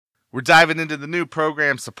We're diving into the new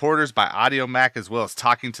program Supporters by Audiomack, as well as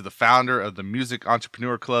talking to the founder of the Music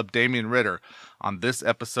Entrepreneur Club, Damian Ritter, on this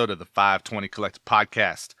episode of the 520 Collective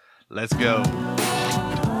Podcast. Let's go.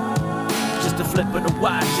 Just a flip of the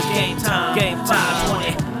watch, it's game time 20.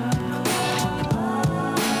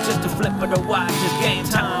 Just a flip of the watch, it's game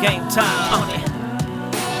time 20.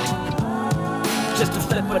 Just a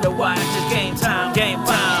flip of the watch, it's game time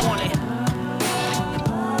 20.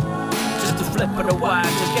 Just a flip of the watch,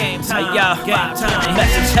 it's game time,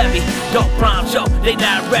 Message heavy, don't prime show, they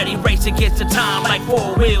not ready. Race against the time like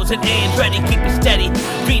four wheels and Andretti. Keep it steady,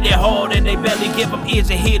 read it hard and they barely give them ears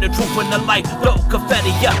to hear the truth in the light. Throw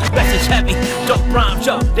confetti, message heavy, don't prime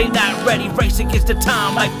show, they not ready. Race against the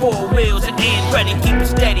time like four wheels and Andretti. Keep it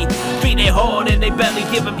steady, read it hard and they barely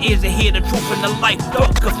give them ears to hear the truth in the light. Throw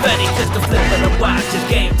confetti, just a flip of the watch, it's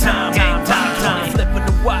game time, flip of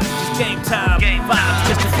the watch, it's game time,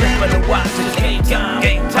 just a flip of the watch, it's game time,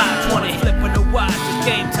 20. Flip of the watch, it's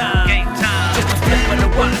game time, just a flip of the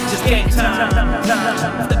watch, it's game time,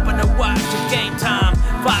 flip of the watch, it's game time,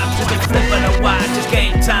 5 to the flip of the watch, it's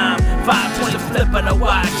game time, 5 to the flip of the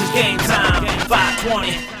watch, it's game time,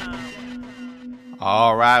 520.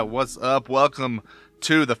 All right, what's up? Welcome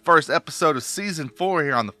to the first episode of Season 4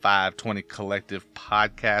 here on the 520 Collective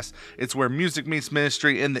Podcast. It's where music meets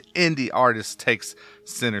ministry and the indie artist takes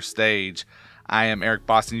center stage. I am Eric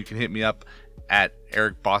Boston. You can hit me up at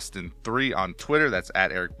EricBoston3 on Twitter. That's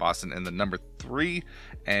at Eric Boston and the number 3.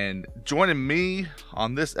 And joining me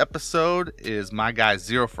on this episode is my guy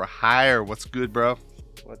Zero for Hire. What's good, bro?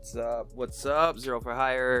 What's up? Zero for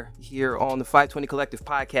Hire here on the 520 Collective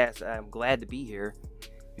Podcast. I'm glad to be here.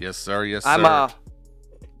 Yes, sir. Yes, sir.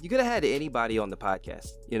 You could have had anybody on the podcast.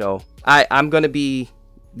 You know, I'm gonna be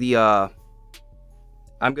the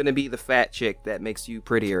fat chick that makes you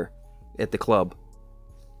prettier at the club.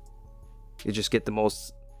 You just get the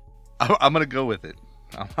most. I'm gonna go with it.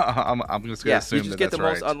 I'm just gonna assume you just that get that's the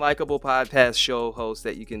most unlikable podcast show host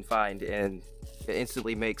that you can find, and it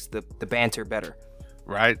instantly makes the banter better.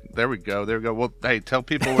 Right, there we go. Well, hey, tell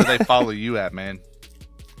people where they follow you at, man.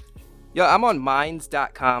 Yo, I'm on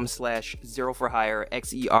minds.com/zero for hire,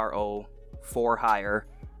 XERO for hire,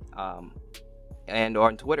 and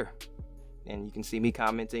on Twitter. And you can see me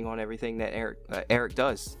commenting on everything that Eric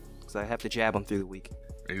does, because I have to jab him through the week.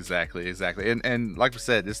 Exactly. And like we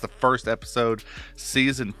said, it's the first episode,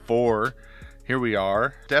 Season 4. Here we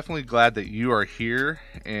are. Definitely glad that you are here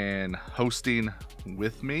and hosting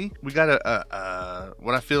with me. We got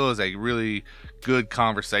what I feel is a really good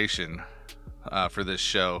conversation for this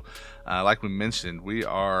show. Like we mentioned, we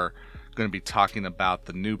are going to be talking about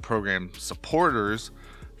the new program Supporters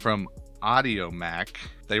from Audiomack.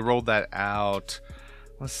 They rolled that out.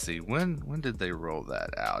 Let's see, when did they roll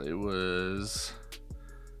that out? It was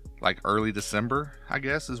like early December, I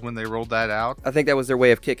guess, is when they rolled that out. I think that was their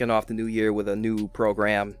way of kicking off the new year with a new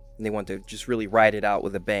program, and they want to just really ride it out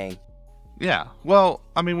with a bang. Yeah, well,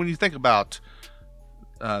 I mean, when you think about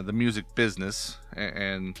the music business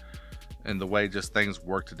and the way just things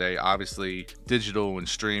work today, obviously digital and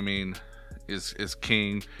streaming is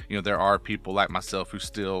king. You know, there are people like myself who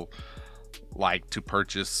still like to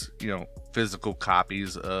purchase, physical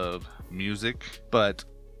copies of music, but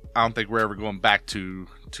I don't think we're ever going back to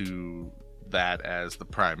that as the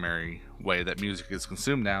primary way that music is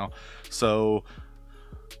consumed now. So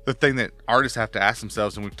the thing that artists have to ask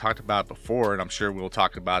themselves, and we've talked about it before, and I'm sure we'll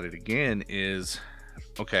talk about it again, is,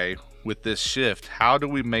 okay, with this shift, how do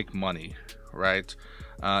we make money, right?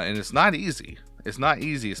 And it's not easy. It's not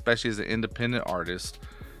easy, especially as an independent artist,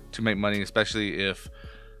 to make money, especially if,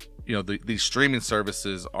 these streaming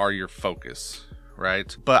services are your focus,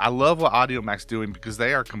 right? But I love what Audiomack's doing, because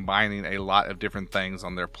they are combining a lot of different things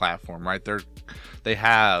on their platform, right? They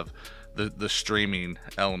have the streaming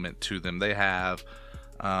element to them. They have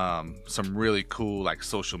some really cool like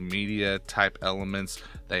social media type elements.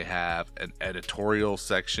 They have an editorial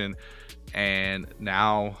section, and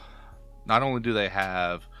now not only do they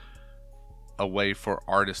have a way for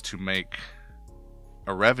artists to make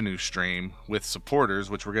a revenue stream with supporters,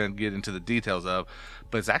 which we're going to get into the details of,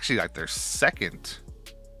 but it's actually like their second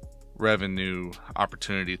revenue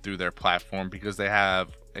opportunity through their platform, because they have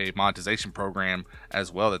a monetization program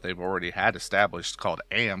as well that they've already had established called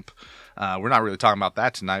AMP. We're not really talking about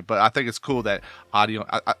that tonight, but I think it's cool that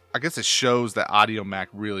I guess it shows that Audiomack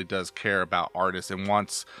really does care about artists and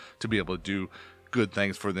wants to be able to do good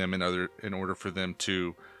things for them in order for them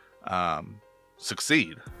to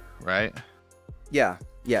succeed, right? Yeah,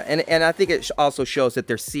 and I think it also shows that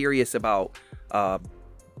they're serious about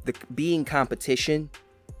being competition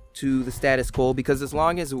to the status quo, because as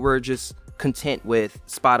long as we're just content with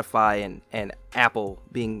Spotify and Apple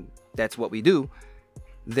being that's what we do,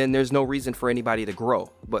 then there's no reason for anybody to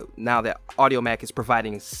grow. But now that AudioMac is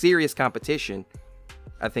providing serious competition,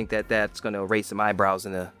 I think that that's going to raise some eyebrows,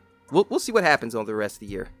 and we'll see what happens on the rest of the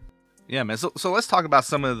year. Yeah, man. So let's talk about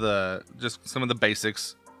some of the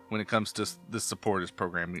basics when it comes to this supporters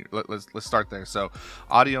program. Let's start there. So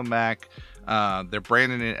AudioMac, they're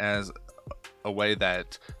branding it as a way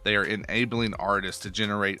that they are enabling artists to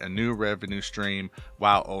generate a new revenue stream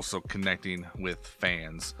while also connecting with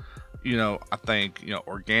fans. I think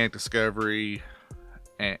organic discovery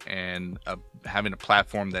and having a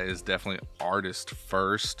platform that is definitely artist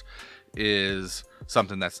first is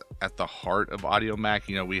something that's at the heart of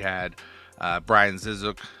AudioMac. We had Brian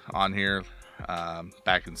Zizuk on here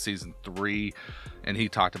back in season 3, and he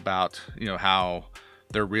talked about how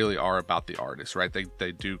they really are about the artists, right?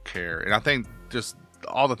 They do care, and I think just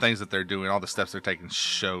all the things that they're doing, all the steps they're taking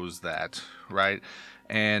shows that, right?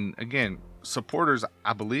 And again, supporters,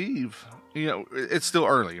 I believe, it's still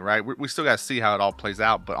early, right? We still got to see how it all plays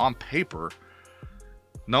out, but on paper,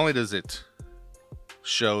 not only does it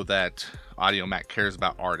show that AudioMac cares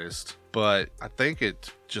about artists, but I think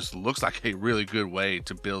it just looks like a really good way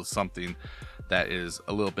to build something that is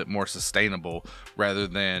a little bit more sustainable rather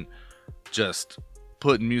than just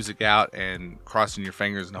putting music out and crossing your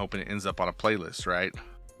fingers and hoping it ends up on a playlist, right?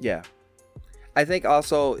 Yeah. I think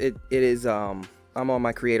also it is, I'm on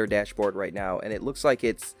my creator dashboard right now, and it looks like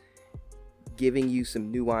it's giving you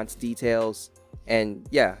some nuanced details, and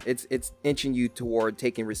yeah, it's inching you toward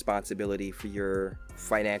taking responsibility for your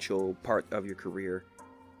financial part of your career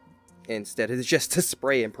instead of just to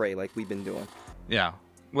spray and pray like we've been doing. Yeah.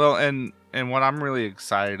 Well, and what I'm really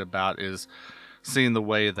excited about is seeing the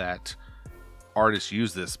way that artists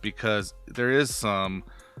use this, because there is some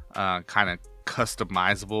kind of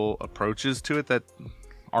customizable approaches to it that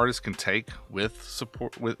artists can take with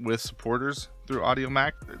supporters through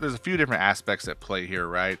AudioMac. There's a few different aspects at play here,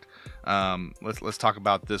 right? Let's talk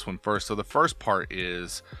about this one first. So the first part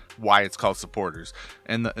is why it's called supporters,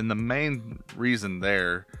 and the main reason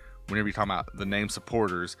there, whenever you talk about the name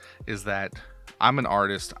supporters, is that I'm an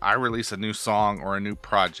artist. I release a new song or a new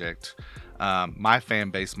project. My fan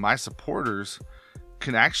base, my supporters,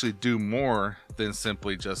 can actually do more than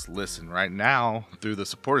simply just listen. Right now, through the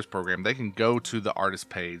supporters program, they can go to the artist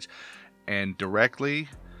page and directly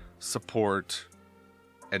support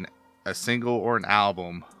a single or an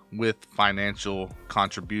album with financial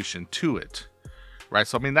contribution to it, right?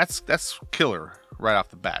 So I mean, that's killer right off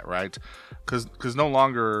the bat, right? Because no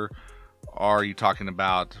longer are you talking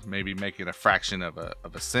about maybe making a fraction of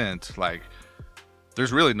a cent. Like,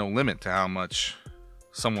 there's really no limit to how much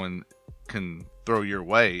someone can throw your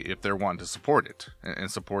way if they're wanting to support it and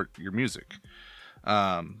support your music.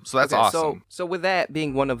 So that's awesome. So with that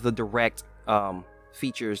being one of the direct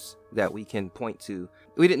features that we can point to,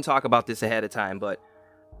 we didn't talk about this ahead of time, but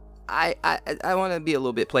I want to be a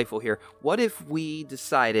little bit playful here. What if we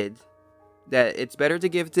decided that it's better to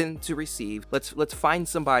give than to receive? Let's find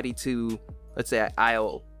somebody to, let's say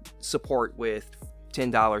I'll support with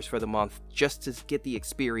 $10 for the month just to get the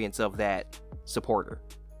experience of that supporter,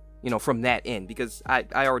 from that end, because I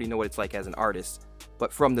already know what it's like as an artist,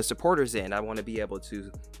 but from the supporters end, I want to be able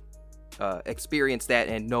to experience that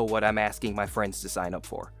and know what I'm asking my friends to sign up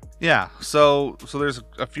for. Yeah, so there's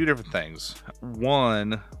a few different things.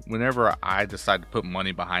 One, whenever I decide to put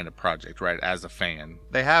money behind a project, right, as a fan,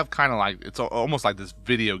 they have kind of like, it's almost like this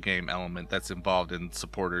video game element that's involved in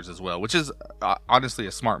supporters as well, which is honestly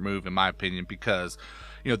a smart move in my opinion, because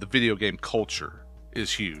the video game culture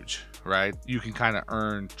is huge, right? You can kind of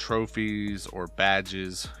earn trophies or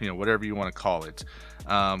badges, whatever you want to call it,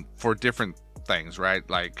 for different things, right?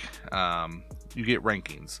 Like you get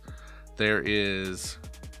rankings.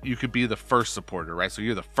 You could be the first supporter, right? So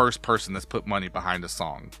you're the first person that's put money behind a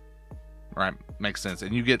song, right? Makes sense.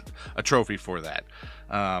 And you get a trophy for that.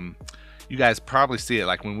 You guys probably see it,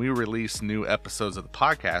 like when we release new episodes of the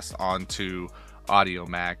podcast onto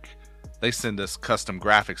AudioMac, they send us custom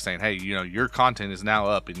graphics saying, hey, your content is now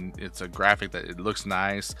up, and it's a graphic that it looks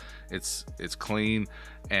nice, it's clean,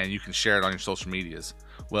 and you can share it on your social medias.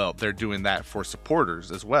 Well, they're doing that for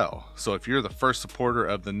supporters as well. So if you're the first supporter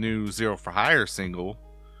of the new Zero for Hire single,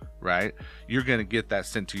 right, you're going to get that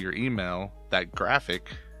sent to your email, that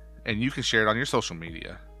graphic, and you can share it on your social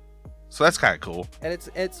media. So that's kind of cool. And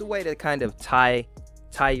it's a way to kind of tie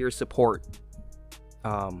your support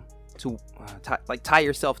to tie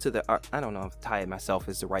yourself to the I don't know if tie myself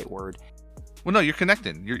is the right word. Well, no, you're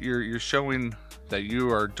connecting. You're showing that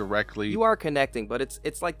you are connecting, but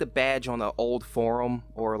it's like the badge on an old forum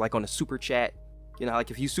or like on a super chat.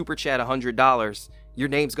 Like if you super chat $100 your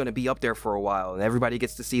name's going to be up there for a while, and everybody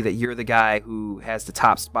gets to see that you're the guy who has the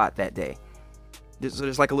top spot that day. So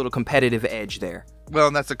there's like a little competitive edge there. Well,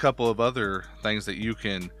 and that's a couple of other things that you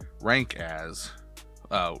can rank as.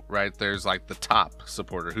 Right, there's like the top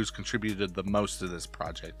supporter who's contributed the most to this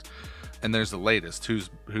project, and there's the latest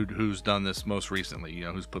who's done this most recently, you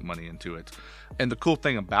know, who's put money into it. And the cool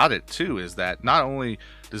thing about it too is that not only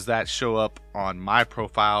does that show up on my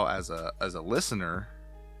profile as a listener,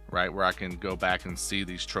 right, where I can go back and see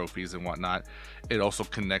these trophies and whatnot, it also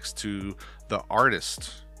connects to the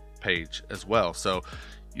artist page as well. So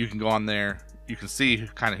you can go on there, you can see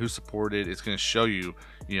kind of who supported. It's going to show you,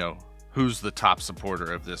 you know, who's the top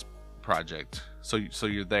supporter of this project. So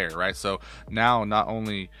you're there, right? So now not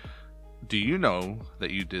only do you know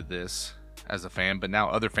that you did this as a fan, but now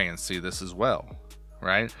other fans see this as well,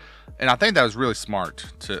 right? And I think that was really smart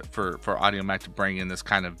for Audiomack to bring in this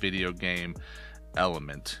kind of video game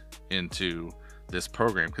element into this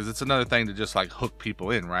program, because it's another thing to just like hook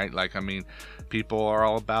people in, right? Like, I mean, people are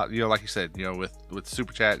all about, you know, like you said, you know, with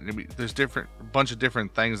Super Chat, I mean, there's bunch of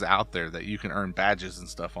different things out there that you can earn badges and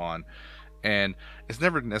stuff on, and it's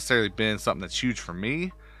never necessarily been something that's huge for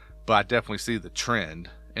me, but I definitely see the trend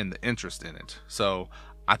and the interest in it. So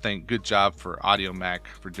I think good job for Audiomack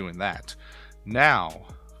for doing that. Now,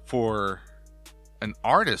 for an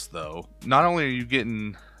artist though, not only are you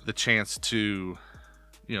getting the chance to,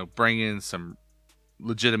 you know, bring in some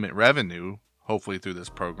legitimate revenue, hopefully through this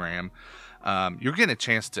program, you're getting a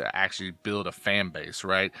chance to actually build a fan base,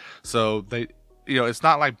 right? So they, you know, it's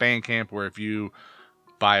not like Bandcamp where if you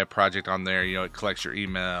buy a project on there, you know, it collects your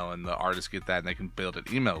email and the artists get that and they can build an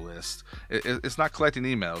email list. It's not collecting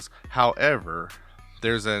emails. However,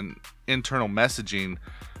 there's an internal messaging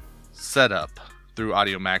setup through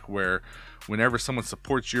Audiomack where whenever someone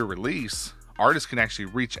supports your release, artists can actually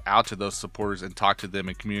reach out to those supporters and talk to them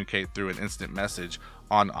and communicate through an instant message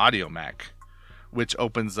on Audiomack, which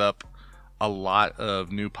opens up a lot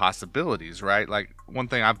of new possibilities, right? Like, one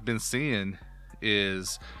thing I've been seeing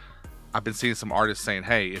is I've been seeing some artists saying,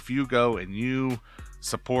 hey, if you go and you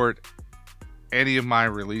support any of my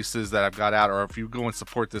releases that I've got out, or if you go and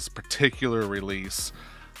support this particular release,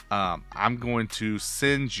 I'm going to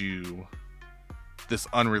send you this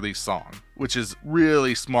unreleased song, which is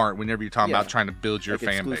really smart whenever you're talking about trying to build your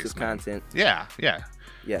fan base. Exclusive content. Yeah.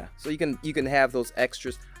 So you can have those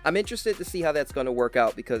extras. I'm interested to see how that's going to work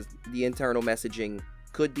out, because the internal messaging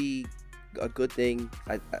could be a good thing,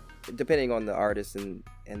 depending on the artist and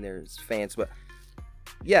their fans. But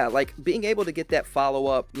yeah, like being able to get that follow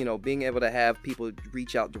up, you know, being able to have people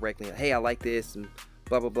reach out directly, hey, I like this and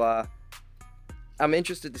blah blah blah. I'm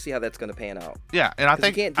interested to see how that's going to pan out. Yeah, and I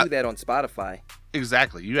think you can't do that on Spotify.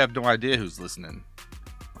 Exactly. You have no idea who's listening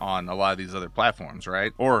on a lot of these other platforms,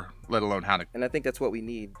 right? Or let alone how to... And I think that's what we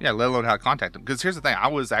need. Yeah, let alone how to contact them. Because here's the thing. I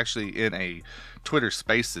was actually in a Twitter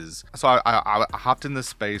Spaces. So I hopped in this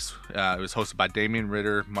space. It was hosted by Damian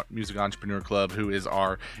Ritter, Music Entrepreneur Club, who is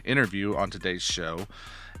our interview on today's show.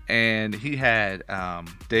 And he had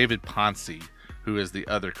David Ponce, who is the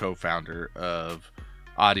other co-founder of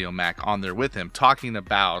Audiomack, on there with him, talking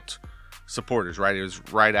about supporters, right? It was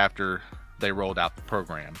right after they rolled out the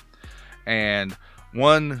program. And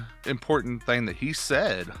one important thing that he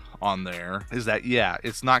said on there is that, yeah,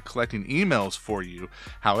 it's not collecting emails for you.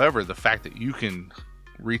 However, the fact that you can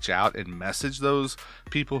reach out and message those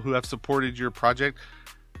people who have supported your project,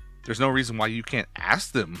 there's no reason why you can't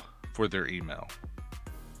ask them for their email,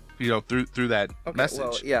 you know, through that message.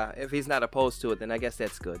 Well, yeah, if he's not opposed to it, then I guess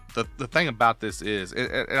that's good. The thing about this is,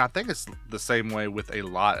 and I think it's the same way with a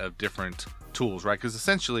lot of different tools, right? Because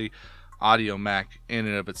essentially Audiomack in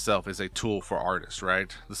and of itself is a tool for artists,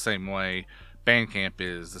 right? The same way Bandcamp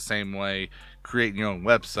is, the same way creating your own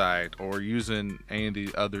website or using any of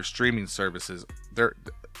the other streaming services. They're,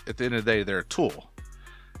 at the end of the day, they're a tool.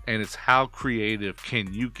 And it's how creative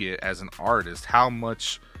can you get as an artist? How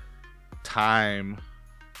much time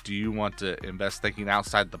do you want to invest thinking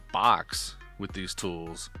outside the box with these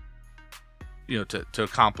tools, you know, to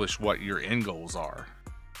accomplish what your end goals are?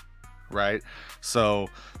 Right? So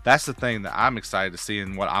that's the thing that I'm excited to see,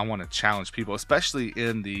 and what I want to challenge people, especially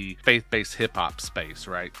in the faith-based hip-hop space,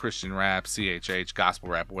 right? Christian rap, CHH, gospel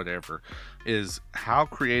rap, whatever, is how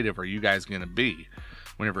creative are you guys going to be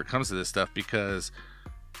whenever it comes to this stuff? Because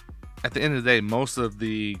at the end of the day, most of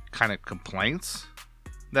the kind of complaints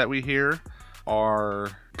that we hear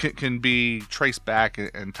can be traced back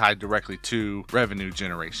and tied directly to revenue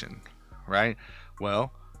generation, right?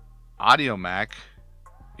 Well, Audiomack,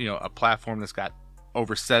 you know, a platform that's got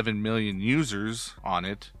over 7 million users on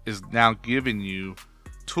it, is now giving you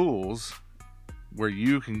tools where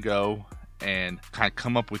you can go and kind of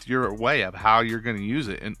come up with your way of how you're going to use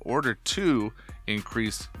it in order to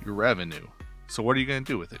increase your revenue. So what are you going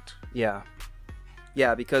to do with it? Yeah,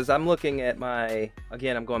 because I'm looking at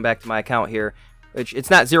again, I'm going back to my account here, which it's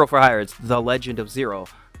not Zero for Hire, it's The Legend of Zero.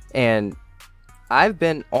 And I've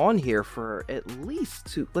been on here for at least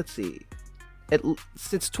since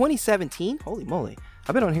 2017. Holy moly.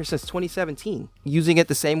 I've been on here since 2017, using it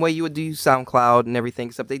the same way you would do SoundCloud and everything,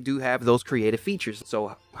 except they do have those creative features.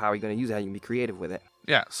 So how are you going to use it? How you can be creative with it?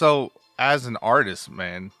 Yeah, so as an artist,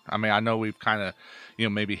 man, I mean, I know we've kind of,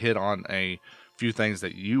 maybe hit on a few things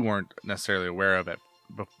that you weren't necessarily aware of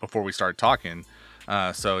before we started talking.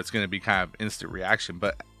 So it's going to be kind of instant reaction.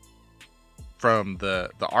 But from the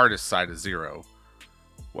artist side of Zero,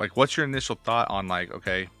 like, what's your initial thought on, like,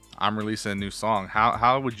 okay, I'm releasing a new song.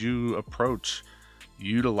 How would you approach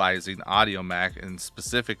utilizing Audiomack and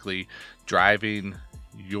specifically driving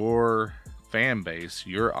your fan base,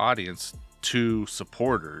 your audience, to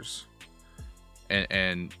supporters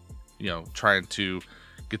and trying to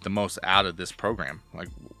get the most out of this program? Like,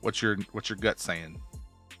 what's your gut saying?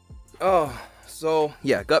 Oh, so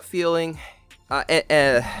yeah, gut feeling.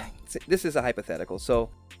 This is a hypothetical. So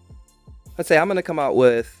let's say I plan to come out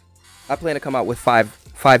with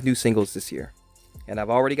five new singles this year, and I've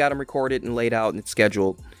already got them recorded and laid out and it's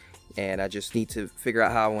scheduled, and I just need to figure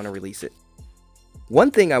out how I want to release it.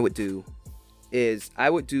 One thing I would do is I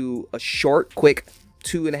would do a short, quick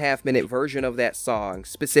 2.5-minute version of that song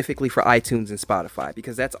specifically for iTunes and Spotify,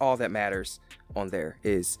 because that's all that matters on there.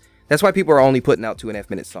 That's why people are only putting out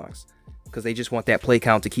 2.5-minute songs, because they just want that play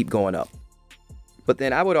count to keep going up. But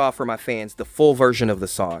then I would offer my fans the full version of the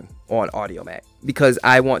song on Audiomack, because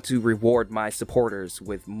I want to reward my supporters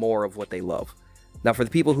with more of what they love. Now, for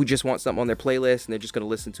the people who just want something on their playlist and they're just going to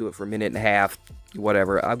listen to it for a minute and a half,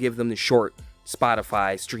 whatever, I'll give them the short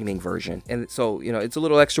Spotify streaming version. And so, it's a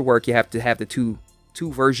little extra work. You have to have the two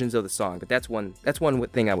versions of the song, but that's one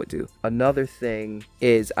thing I would do. Another thing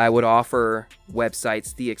is I would offer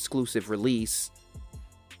websites the exclusive release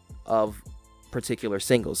of particular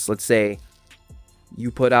singles. Let's say you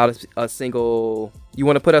put out a single, you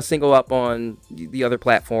want to put a single up on the other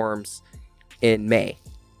platforms in May,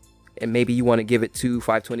 and maybe you want to give it to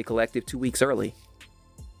 520 Collective 2 weeks early,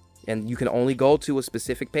 and you can only go to a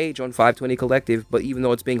specific page on 520 Collective, but even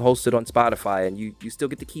though it's being hosted on Spotify, and you still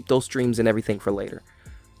get to keep those streams and everything for later.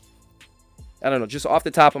 I don't know, just off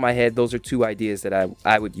the top of my head, those are two ideas that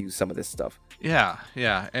I would use some of this stuff. Yeah.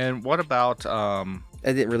 And what about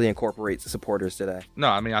I didn't really incorporate the supporters today. No,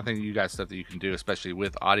 I mean, I think you got stuff that you can do, especially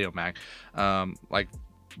with Audiomack, like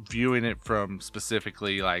viewing it from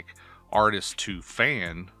specifically like artist to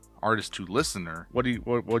fan, artist to listener. What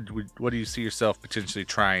do you see yourself potentially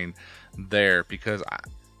trying there? Because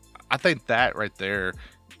I think that right there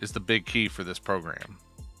is the big key for this program.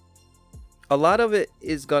 A lot of it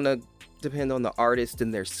is gonna depend on the artist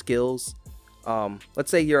and their skills. Let's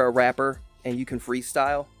say you're a rapper and you can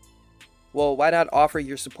freestyle. Well, why not offer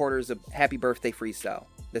your supporters a happy birthday freestyle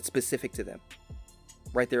that's specific to them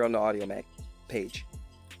right there on the Audiomack page?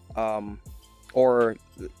 Or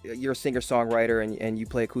you're a singer-songwriter and you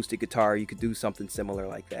play acoustic guitar, you could do something similar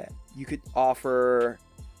like that. You could offer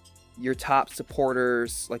your top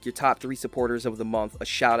supporters, like your top 3 supporters of the month, a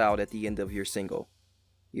shout out at the end of your single.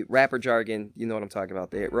 Rapper jargon, you know what I'm talking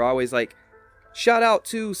about there. We're always like, shout out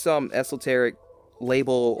to some esoteric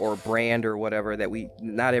label or brand or whatever that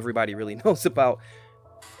not everybody really knows about.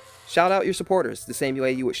 Shout out your supporters the same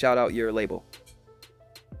way you would shout out your label.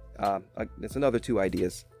 That's another 2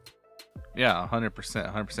 ideas. Yeah,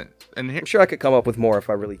 100%. And I'm sure I could come up with more if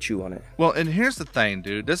I really chew on it. Well, and here's the thing,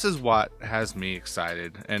 dude. This is what has me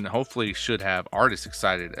excited, and hopefully should have artists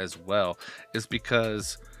excited as well, is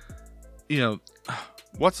because,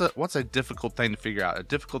 what's a difficult thing to figure out? A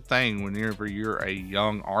difficult thing whenever you're a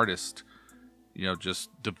young artist, just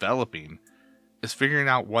developing, is figuring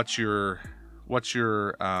out what your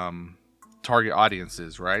target audience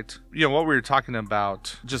is, right? What we were talking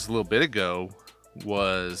about just a little bit ago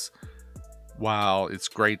was, while it's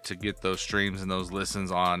great to get those streams and those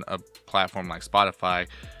listens on a platform like Spotify,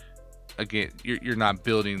 again, you're not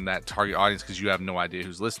building that target audience because you have no idea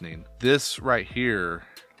who's listening. This right here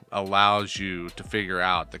allows you to figure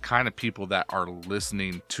out the kind of people that are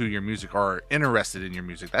listening to your music or are interested in your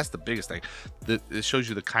music. That's the biggest thing. It shows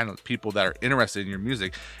you the kind of people that are interested in your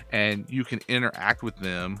music, and you can interact with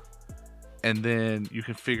them, and then you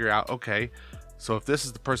can figure out, okay, so if this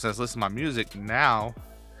is the person that's listening to my music, now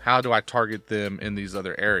how do I target them in these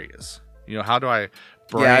other areas? How do I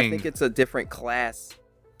bring... Yeah, I think it's a different class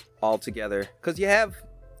altogether, because you have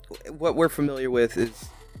what we're familiar with is,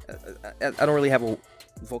 I don't really have a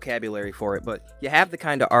vocabulary for it, but you have the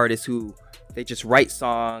kind of artists who they just write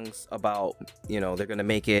songs about, they're going to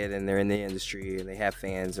make it and they're in the industry and they have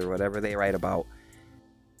fans or whatever they write about.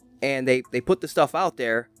 And they put the stuff out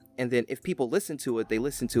there, and then if people listen to it, they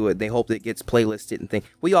listen to it. They hope that it gets playlisted and things.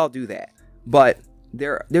 We all do that. But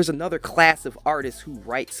there's another class of artists who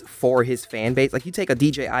writes for his fan base. Like you take a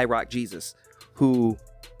DJ iRockJesus, who,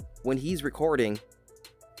 when he's recording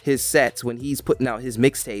his sets, when he's putting out his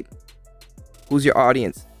mixtape, who's your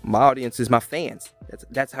audience? My audience is my fans.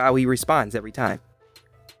 That's how he responds every time.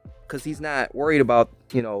 Because he's not worried about,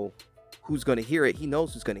 who's going to hear it. He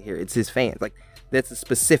knows who's going to hear it. It's his fans. Like, that's a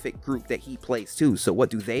specific group that he plays to. So what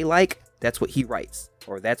do they like? That's what he writes,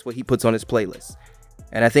 or that's what he puts on his playlist.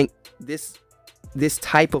 And I think this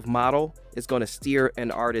type of model is going to steer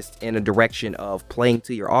an artist in a direction of playing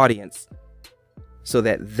to your audience so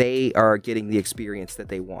that they are getting the experience that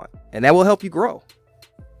they want. And that will help you grow,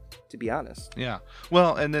 to be honest. Yeah.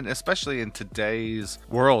 Well, and then especially in today's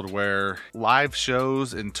world where live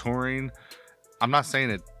shows and touring, I'm not saying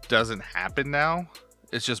it doesn't happen now.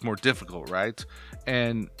 It's just more difficult, right?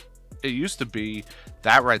 And it used to be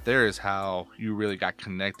that right there is how you really got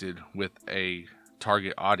connected with a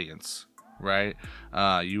target audience, right?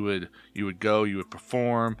 You would go, you would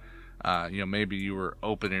perform, maybe you were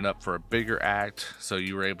opening up for a bigger act, so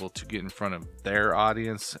you were able to get in front of their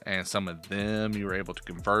audience, and some of them you were able to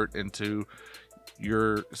convert into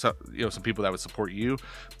some people that would support you.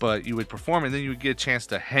 But you would perform, and then you would get a chance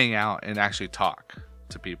to hang out and actually talk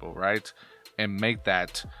to people, right? And make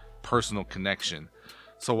that personal connection.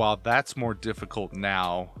 So while that's more difficult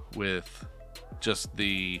now with just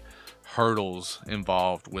the hurdles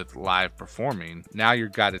involved with live performing, now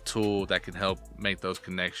you've got a tool that can help make those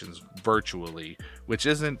connections virtually, which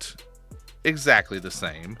isn't exactly the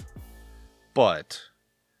same, but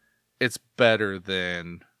it's better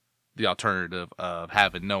than the alternative of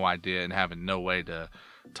having no idea and having no way to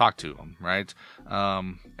talk to them, right?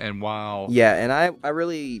 And while and I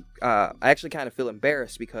really I actually kind of feel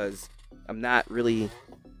embarrassed because I'm not really,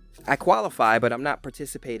 I qualify, but I'm not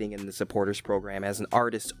participating in the supporters program as an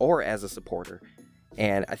artist or as a supporter.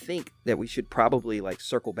 And I think that we should probably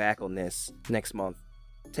circle back on this next month.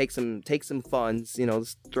 Take some funds,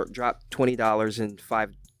 drop $20 in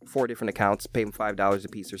 4 different accounts, pay them $5 a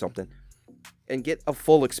piece or something, and get a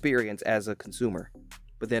full experience as a consumer.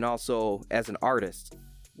 But then also as an artist,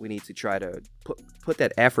 we need to try to put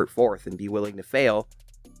that effort forth and be willing to fail,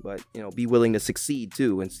 but be willing to succeed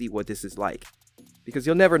too, and see what this is like, because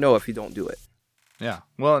you'll never know if you don't do it. Yeah.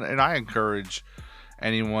 Well, and I encourage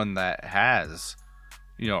anyone that has,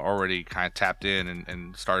 already kind of tapped in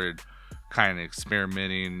and started kind of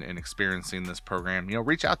experimenting and experiencing this program,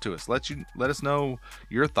 reach out to us. Let us know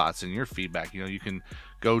your thoughts and your feedback. You can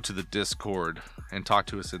go to the Discord and talk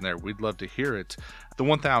to us in there. We'd love to hear it. The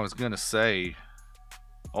one thing I was going to say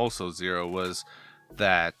also, Zero, was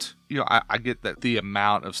that I get that the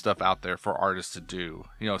amount of stuff out there for artists to do,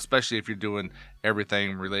 especially if you're doing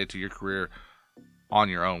everything related to your career on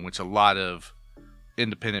your own, which a lot of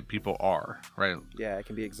independent people are, right? Yeah, it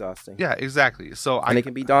can be exhausting. Yeah, exactly. And it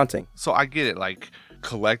can be daunting. So I get it, like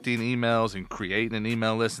collecting emails and creating an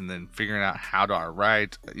email list, and then figuring out how do I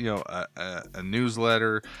write a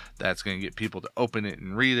newsletter that's going to get people to open it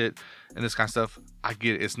and read it and this kind of stuff. I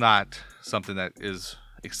get it. It's not something that is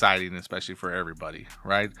exciting, especially for everybody,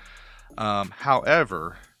 right?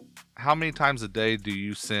 However, how many times a day do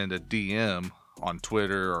you send a DM on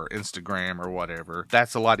Twitter or Instagram or whatever?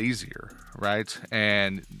 That's a lot easier, right?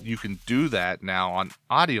 And you can do that now on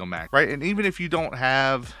Audiomack, right? And even if you don't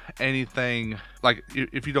have anything, like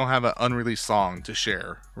if you don't have an unreleased song to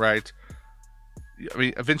share, right? I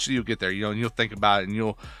mean, eventually you'll get there, and you'll think about it and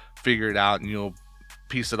you'll figure it out and you'll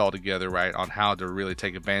piece it all together, right, on how to really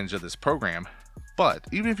take advantage of this program. But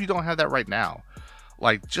even if you don't have that right now,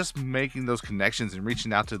 just making those connections and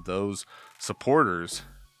reaching out to those supporters,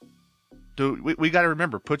 we got to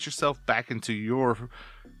remember, put yourself back into your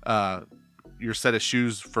set of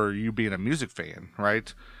shoes for you being a music fan,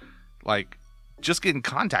 right? Just getting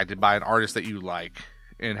contacted by an artist that you like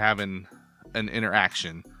and having an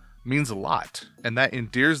interaction means a lot, and that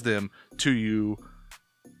endears them to you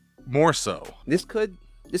more so. This could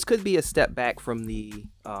be a step back from the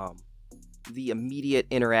immediate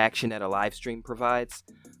interaction that a live stream provides,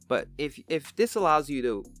 but if this allows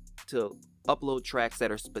you to upload tracks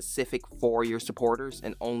that are specific for your supporters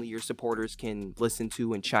and only your supporters can listen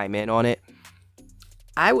to and chime in on it,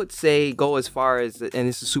 I would say go as far as, and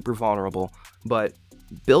this is super vulnerable, but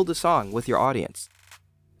build a song with your audience.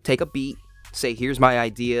 Take a beat, say, here's my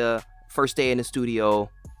idea, first day in the studio,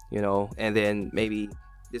 and then maybe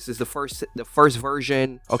this is the first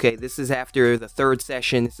version. Okay, this is after the 3rd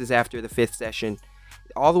session. This is after the 5th session.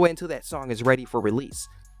 all the way until that song is ready for release.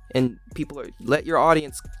 And let your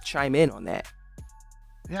audience chime in on that.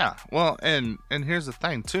 Yeah, well, and here's the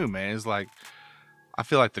thing too, man, is like, I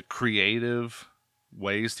feel like the creative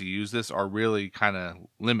ways to use this are really kind of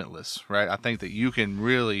limitless, right? I think that you can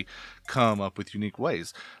really come up with unique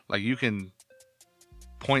ways. Like, you can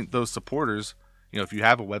point those supporters, if you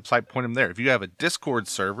have a website, point them there. If you have a Discord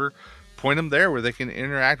server, point them there where they can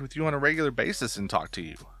interact with you on a regular basis and talk to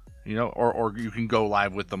you, or you can go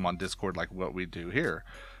live with them on Discord like what we do here,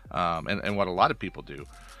 and what a lot of people do.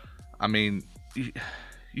 I mean,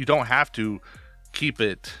 you don't have to keep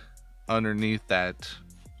it underneath that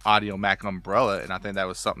Audiomack umbrella, and I think that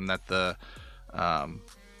was something that the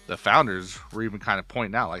founders were even kind of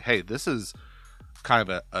pointing out, like, hey, this is kind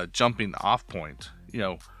of a jumping off point.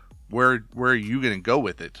 Where are you gonna go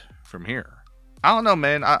with it from here? I don't know,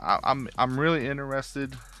 man. I'm really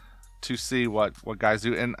interested to see what guys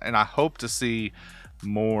do, and I hope to see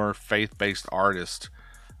more faith-based artists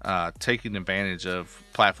taking advantage of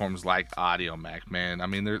platforms like Audiomack, man. I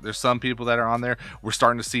mean, there's some people that are on there. We're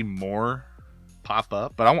starting to see more pop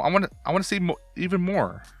up, but I want to see even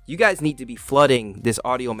more. You guys need to be flooding this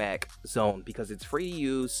Audiomack zone because it's free to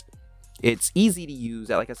use. It's easy to use.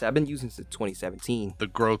 Like I said, I've been using it since 2017. The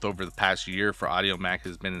growth over the past year for Audiomack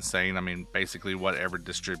has been insane. I mean, basically whatever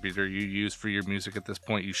distributor you use for your music at this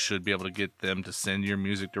point, you should be able to get them to send your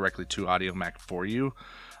music directly to Audiomack for you.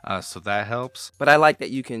 So that helps. But I like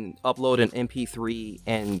that you can upload an MP3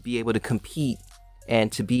 and be able to compete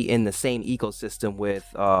and to be in the same ecosystem with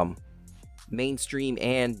mainstream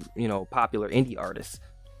and popular indie artists.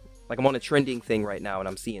 Like, I'm on a trending thing right now, and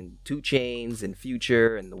I'm seeing 2 Chainz and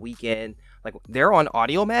Future and The Weeknd. Like, they're on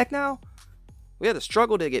Audiomack now. We had to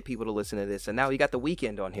struggle to get people to listen to this, and now you got The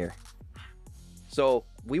Weeknd on here. So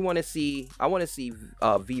I want to see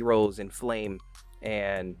V-Rose and Flame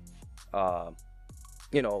and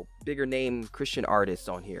bigger name Christian artists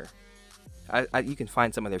on here. You can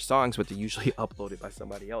find some of their songs, but they're usually uploaded by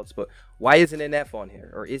somebody else. But why isn't an F on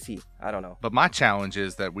here? Or is he? I don't know. But my challenge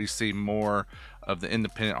is that we see more of the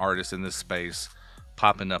independent artists in this space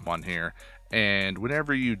popping up on here. And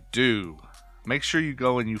whenever you do, make sure you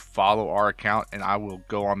go and you follow our account, and I will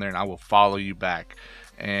go on there and I will follow you back.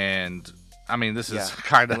 And I mean, this is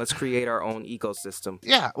kind of... Let's create our own ecosystem.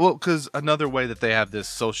 Yeah, well, because another way that they have this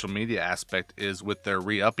social media aspect is with their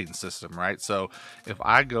re-upping system, right? So if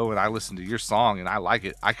I go and I listen to your song and I like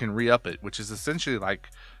it, I can re-up it, which is essentially like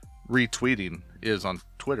retweeting is on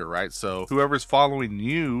Twitter, right? So whoever's following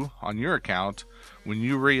you on your account, when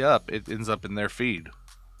you re-up, it ends up in their feed,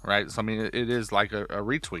 right? So, I mean, it is like a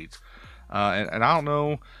retweet. And I don't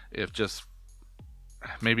know if just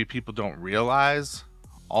maybe people don't realize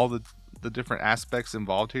all the different aspects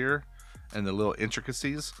involved here and the little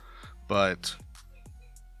intricacies, but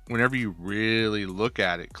whenever you really look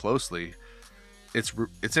at it closely,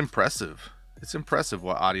 it's impressive. It's impressive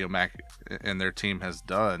what Audiomack and their team has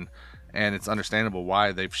done, and it's understandable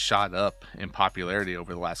why they've shot up in popularity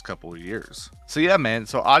over the last couple of years. So yeah, man.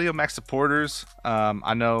 So Audiomack supporters,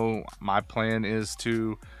 I know my plan is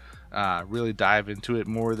to really dive into it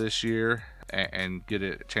more this year and get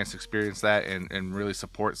a chance to experience that and really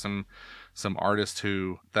support some artists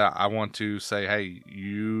that I want to say, hey,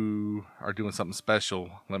 you are doing something special.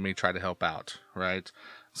 Let me try to help out, right?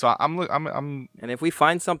 So I'm and if we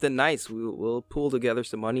find something nice, we'll pull together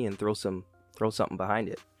some money and throw something behind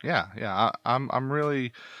it. Yeah. I'm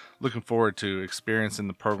really looking forward to experiencing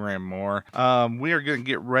the program more. We are going to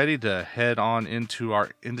get ready to head on into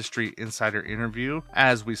our industry insider interview.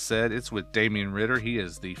 As we said, it's with Damian Ritter. He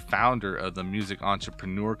is the founder of the Music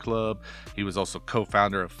Entrepreneur Club. He was also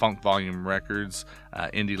co-founder of Funk Volume Records,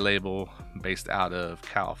 indie label based out of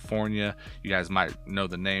California. You guys might know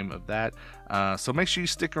the name of that. So make sure you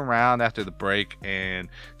stick around after the break and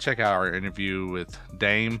check out our interview with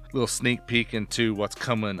Dame. A little sneak peek into what's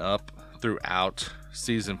coming up throughout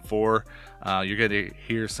season 4. You're going to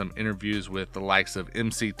hear some interviews with the likes of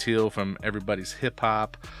MC Teal from Everybody's Hip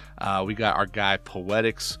Hop. We got our guy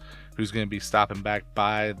Poetics, who's going to be stopping back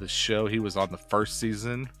by the show. He was on the first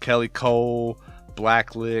season. Kelly Cole,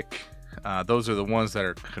 Blacklick. Those are the ones that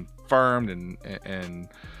are confirmed, and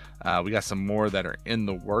we got some more that are in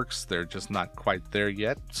the works. They're just not quite there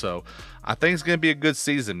yet. So I think it's going to be a good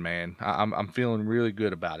season, man. I'm feeling really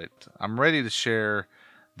good about it. I'm ready to share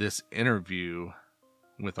this interview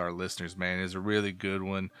with our listeners, man. It's a really good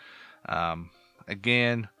one.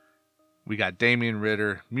 Again, we got Damian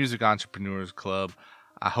Ritter, Music Entrepreneurs Club.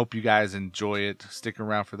 I hope you guys enjoy it. Stick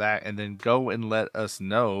around for that, and then go and let us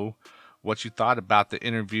know what you thought about the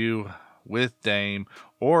interview with Dame,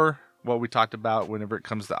 or what we talked about whenever it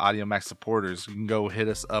comes to AudioMac supporters. You can go hit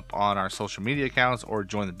us up on our social media accounts or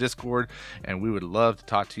join the Discord, and we would love to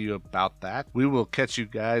talk to you about that. We will catch you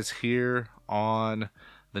guys here on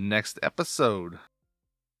the next episode.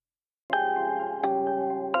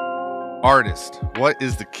 Artist, what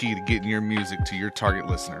is the key to getting your music to your target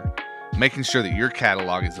listener? Making sure that your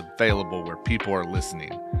catalog is available where people are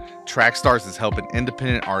listening. Trackstars is helping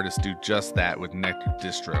independent artists do just that with Nectar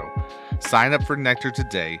Distro. Sign up for Nectar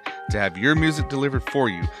today to have your music delivered for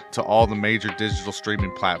you to all the major digital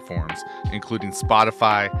streaming platforms, including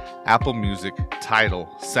Spotify, Apple Music, Tidal,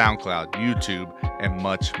 SoundCloud, YouTube, and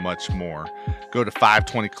much, much more. Go to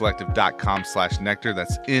 520collective.com/nectar,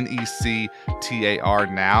 that's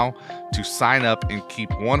NECTAR now, to sign up and keep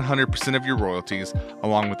 100% of your royalties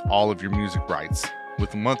along with all of your music rights.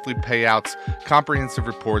 With monthly payouts, comprehensive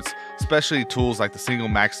reports, specialty tools like the Single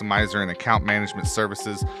Maximizer and account management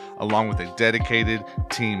services, along with a dedicated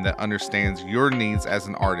team that understands your needs as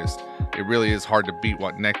an artist, it really is hard to beat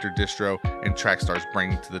what Nectar Distro and Trackstars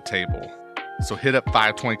bring to the table. So hit up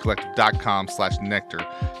 520collective.com/nectar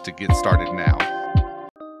to get started now.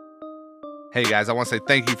 Hey guys, I want to say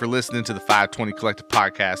thank you for listening to the 520 Collective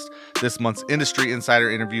podcast. This month's Industry Insider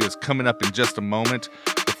interview is coming up in just a moment.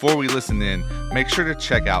 Before we listen in, make sure to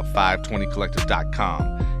check out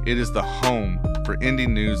 520collective.com. It is the home for indie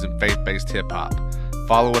news and faith-based hip-hop.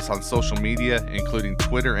 Follow us on social media, including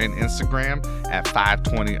Twitter and Instagram at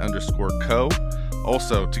 520_co.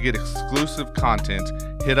 Also, to get exclusive content,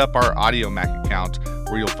 hit up our AudioMac account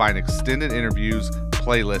where you'll find extended interviews,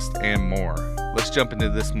 playlists, and more. Let's jump into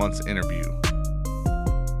this month's interview.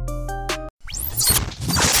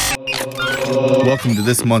 Welcome to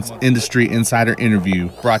this month's Industry Insider interview,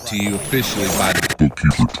 brought to you officially by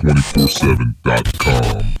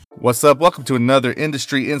Bookkeeper247.com. What's up? Welcome to another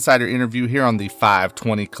Industry Insider interview here on the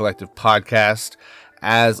 520 Collective podcast.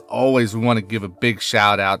 As always, we want to give a big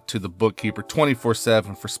shout out to the Bookkeeper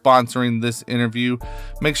 24/7 for sponsoring this interview.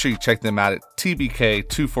 Make sure you check them out at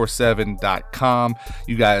tbk247.com.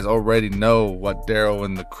 You guys already know what Daryl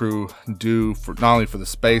and the crew do for not only for the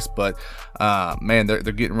space, but man, they're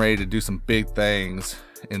getting ready to do some big things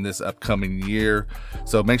in this upcoming year.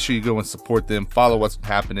 So make sure you go and support them. Follow what's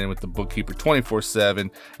happening with the Bookkeeper 24/7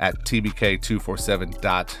 at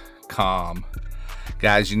tbk247.com.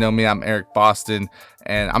 Guys, you know me, I'm Eric Boston,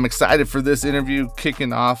 and I'm excited for this interview,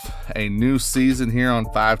 kicking off a new season here on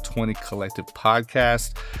 520 Collective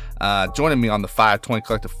Podcast. Joining me on the 520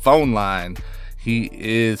 Collective phone line, he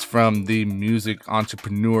is from the Music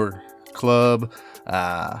Entrepreneur Club,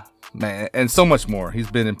 man, and so much more. He's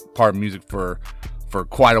been in part of music for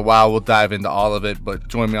quite a while. We'll dive into all of it, but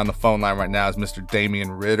joining me on the phone line right now is Mr.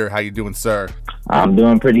 Damian Ritter. How you doing, sir? I'm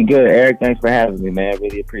doing pretty good, Eric. Thanks for having me, man.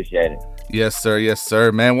 Really appreciate it. Yes, sir. Yes,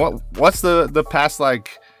 sir, man. What's the past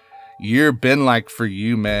year been like for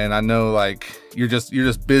you, man? I know you're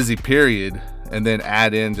just busy, period, and then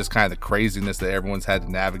add in just kind of the craziness that everyone's had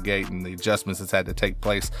to navigate and the adjustments that's had to take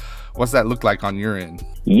place. What's that look like on your end?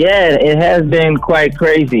 Yeah, it has been quite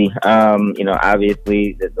crazy.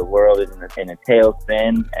 Obviously the world is in a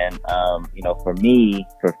tailspin, and for me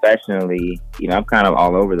professionally, I'm kind of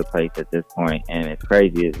all over the place at this point, and it's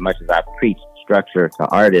crazy. As much as I preach structure to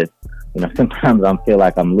artists, sometimes I feel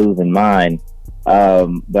like I'm losing mine.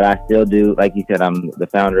 But I still do, like you said, I'm the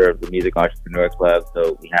founder of the Music Entrepreneur Club.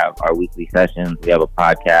 So we have our weekly sessions. We have a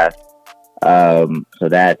podcast. So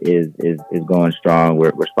that is going strong.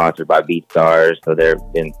 We're sponsored by BeatStars, so they've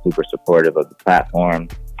been super supportive of the platform.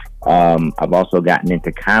 I've also gotten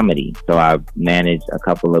into comedy. So I've managed a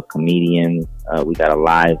couple of comedians. We got a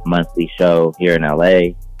live monthly show here in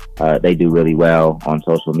LA. They do really well on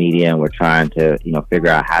social media, and we're trying to, figure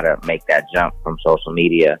out how to make that jump from social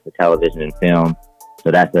media to television and film.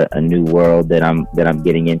 So that's a new world that I'm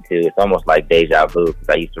getting into. It's almost like deja vu, because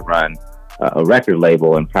I used to run a record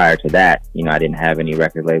label, and prior to that, I didn't have any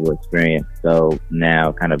record label experience. So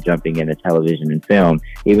now kind of jumping into television and film,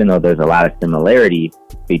 even though there's a lot of similarity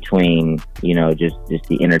between, just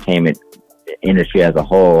the entertainment industry as a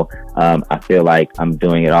whole, I feel like I'm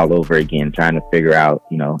doing it all over again, trying to figure out,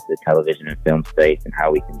 the television and film space and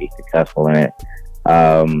how we can be successful in it.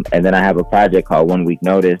 And then I have a project called 1 Week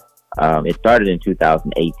Notice. It started in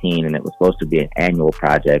 2018, and it was supposed to be an annual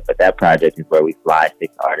project, but that project is where we fly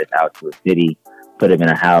 6 artists out to a city, put them in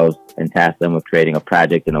a house, and task them with creating a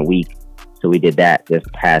project in a week. So we did that this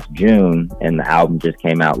past June, and the album just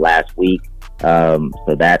came out last week. So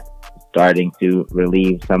that's starting to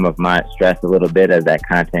relieve some of my stress a little bit as that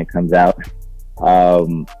content comes out.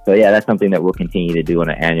 So yeah, that's something that we'll continue to do on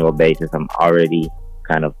an annual basis. I'm already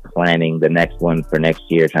kind of planning the next one for next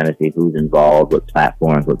year, trying to see who's involved, with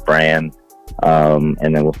platforms, with brands.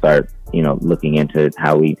 And then we'll start, looking into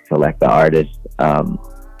how we select the artists,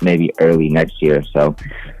 maybe early next year. So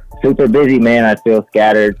super busy, man. I feel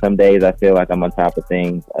scattered. Some days I feel like I'm on top of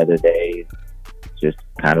things. Other days, just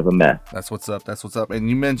kind of a mess. That's what's up. That's what's up. And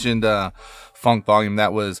you mentioned Funk Volume.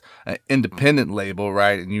 That was an independent label,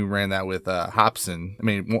 right? And you ran that with Hopsin. I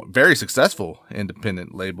mean, very successful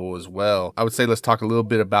independent label as well. I would say let's talk a little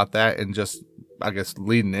bit about that, and just, I guess,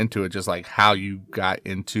 leading into it, just like how you got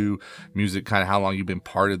into music, kind of how long you've been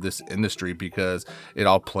part of this industry, because it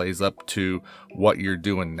all plays up to what you're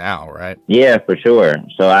doing now, right? Yeah, for sure.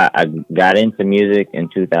 So I got into music in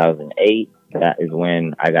 2008. That is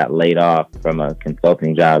when I got laid off from a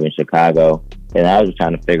consulting job in Chicago. And I was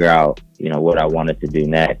trying to figure out, what I wanted to do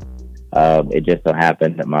next. It just so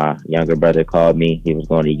happened that my younger brother called me. He was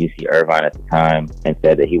going to UC Irvine at the time and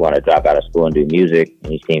said that he wanted to drop out of school and do music.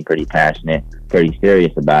 And he seemed pretty passionate, pretty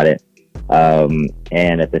serious about it.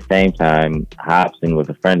 And at the same time, Hopsin was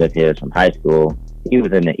a friend of his from high school. He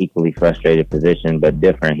was in an equally frustrated position, but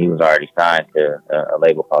different. He was already signed to a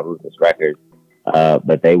label called Ruthless Records.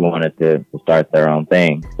 But they wanted to start their own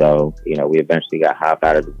thing. So, we eventually got Hop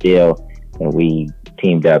out of the deal, and we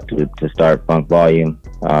teamed up to start Funk Volume,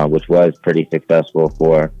 which was pretty successful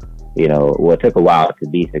for, it took a while to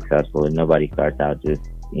be successful, and nobody starts out just,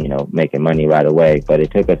 making money right away. But it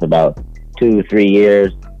took us about 2-3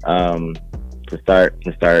 years to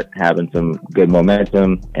start having some good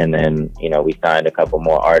momentum. And then, we signed a couple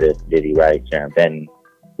more artists, Dizzy Wright, Sharon Benton,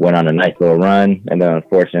 went on a nice little run. And then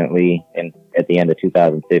unfortunately, at the end of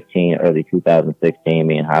 2015, early 2016,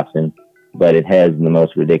 me and Hopsin butted heads in the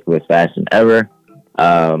most ridiculous fashion ever.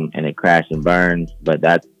 And it crashed and burned. But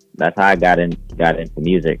that's how I got into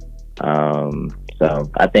music. So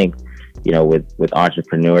I think, with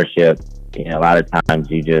entrepreneurship, a lot of times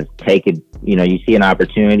you just take it, you see an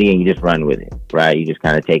opportunity and you just run with it, right? You just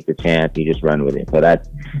kind of take the chance, you just run with it. So that's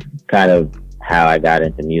kind of how I got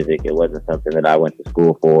into music. It wasn't something that I went to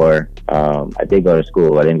school for. I did go to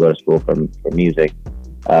school. I didn't go to school for music.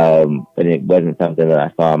 But it wasn't something that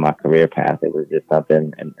I saw in my career path. It was just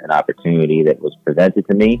something, an opportunity that was presented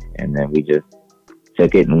to me, and then we just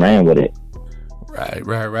took it and ran with it.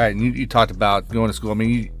 Right. And you talked about going to school. I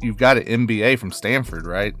mean, you've got an MBA from Stanford,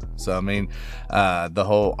 right? So, I mean, the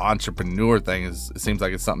whole entrepreneur thing it seems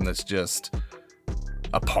like it's something that's just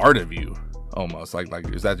a part of you, almost. Like,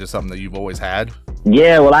 is that just something that you've always had?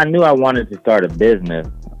 Yeah, well, I knew I wanted to start a business.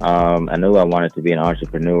 I knew I wanted to be an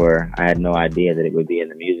entrepreneur. I had no idea that it would be in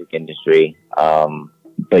the music industry.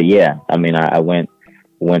 But yeah, I mean, I went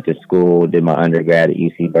to school, did my undergrad at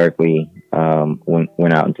UC Berkeley,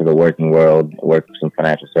 went out into the working world, worked for some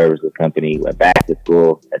financial services company, went back to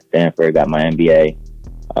school at Stanford, got my MBA.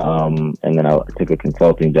 And then I took a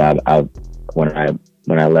consulting job out when I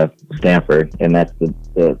left Stanford, and that's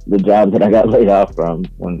the job that I got laid off from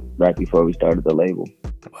right before we started the label.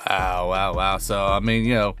 Wow. So, I mean,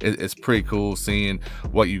 it's pretty cool seeing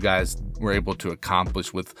what you guys were able to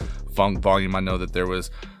accomplish with Funk Volume. I know that there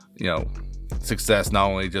was, success not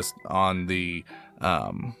only just on the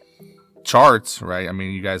charts, right? I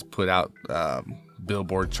mean, you guys put out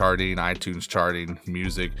Billboard charting, iTunes charting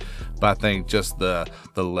music, but I think just the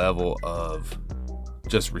level of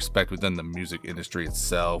just respect within the music industry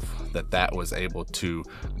itself that was able to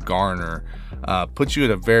garner puts you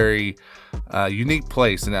in a very unique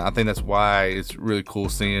place. And I think that's why it's really cool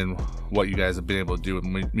seeing what you guys have been able to do with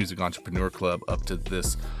Music Entrepreneur Club up to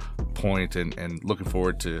this point, and looking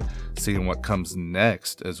forward to seeing what comes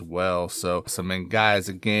next as well. So man, guys,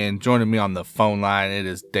 again, joining me on the phone line, it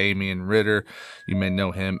is Damian Ritter. You may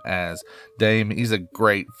know him as Dame. He's a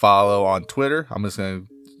great follow on Twitter. I'm just going to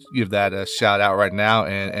give that a shout out right now.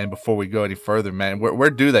 And before we go any further, man,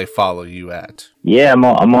 where do they follow you at? Yeah,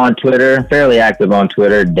 I'm on Twitter, fairly active on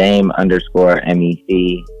Twitter,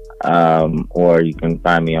 Dame_MEC. Or you can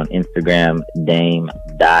find me on Instagram,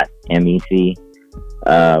 Dame.MEC.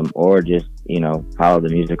 Or just, follow the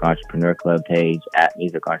Music Entrepreneur Club page at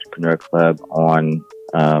Music Entrepreneur Club on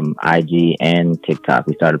IG and TikTok.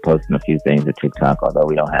 We started posting a few things at TikTok, although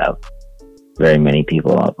we don't have very many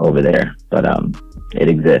people over there, but it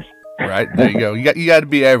exists. Right, there you go. You got to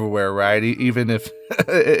be everywhere, right? Even if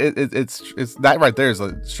it's that right there is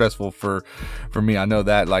like stressful for me. I know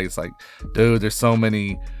that, like, it's like, dude, there's so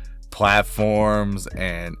many platforms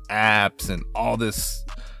and apps and all these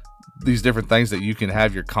different things that you can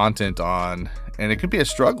have your content on, and it can be a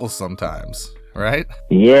struggle sometimes, right?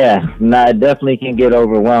 Yeah, no, it definitely can get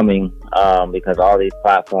overwhelming. because all these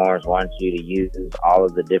platforms want you to use all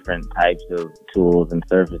of the different types of tools and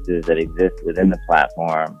services that exist within the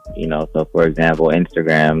platform. So for example,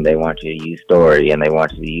 Instagram, they want you to use Story, and they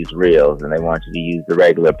want you to use Reels, and they want you to use the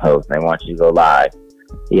regular post, and they want you to go live.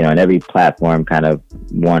 And every platform kind of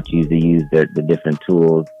wants you to use the different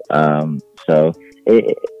tools. So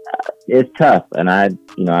it's tough, and I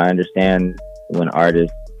understand when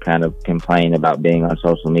artists kind of complain about being on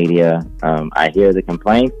social media. I hear the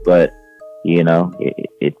complaints, but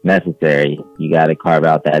it's necessary. You got to carve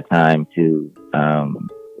out that time to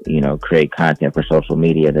create content for social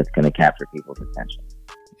media that's going to capture people's attention.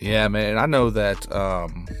 Yeah, man. I know that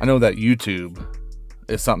YouTube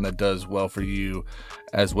is something that does well for you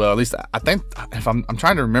as well. At least I think, if I'm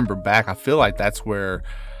trying to remember back, I feel like that's where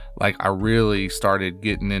I really started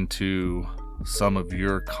getting into some of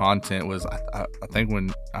your content. Was I think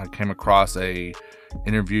when I came across a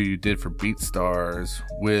interview you did for BeatStars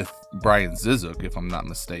with Brian Zizuk, if I'm not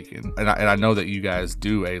mistaken, and I know that you guys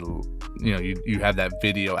do you have that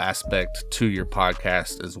video aspect to your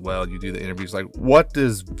podcast as well. You do the interviews. What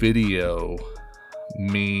does video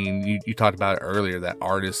mean? You talked about it earlier, that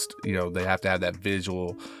artists, they have to have that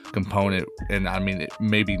visual component, and I mean,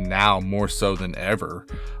 maybe now more so than ever.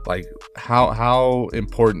 How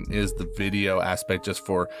important is the video aspect just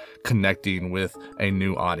for connecting with a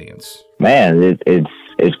new audience? Man,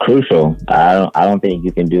 it's crucial. I don't think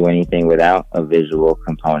you can do anything without a visual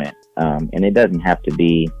component, and it doesn't have to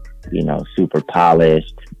be super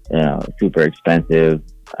polished, super expensive.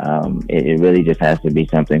 It really just has to be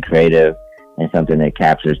something creative and something that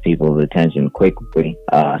captures people's attention quickly,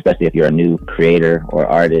 especially if you're a new creator or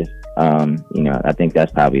artist. I think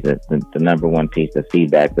that's probably the number one piece of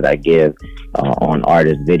feedback that I give on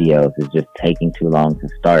artist videos, is just taking too long to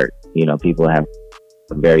start. People have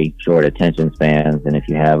very short attention spans, and if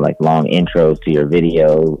you have long intros to your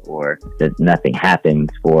video, or that nothing happens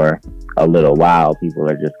for a little while, people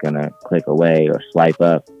are just gonna click away or swipe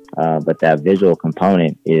up. But that visual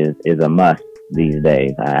component is a must these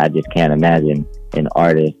days. I just can't imagine an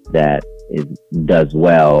artist that does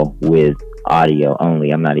well with audio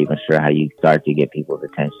only. I'm not even sure how you start to get people's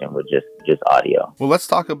attention with just audio. Well, let's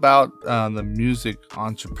talk about the Music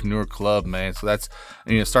Entrepreneur Club, man. So that's,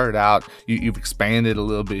 started out, you've expanded a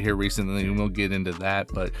little bit here recently, and we'll get into that,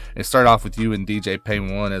 but it started off with you and DJ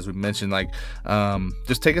Payne 1, as we mentioned.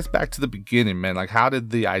 Just take us back to the beginning, man. How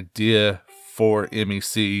did the idea for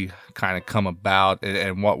MEC kind of come about,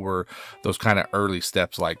 and what were those kind of early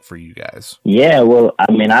steps like for you guys? Yeah, well,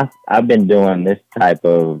 I mean, I've been doing this type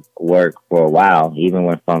of work for a while. Even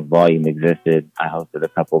when Funk Volume existed, I hosted a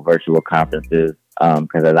couple virtual conferences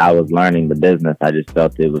because as I was learning the business, I just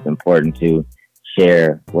felt it was important to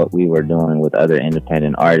share what we were doing with other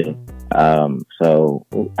independent artists. So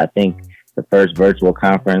I think the first virtual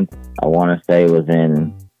conference, I want to say, was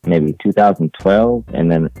in maybe 2012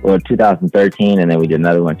 or 2013, and then we did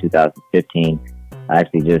another one in 2015.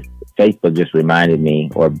 Facebook just reminded me,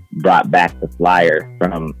 or brought back the flyer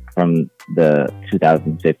from the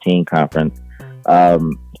 2015 conference.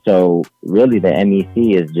 So really the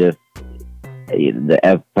MEC is just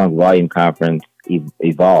the Funk Volume conference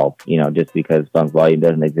evolved, just because Funk Volume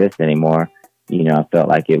doesn't exist anymore. I felt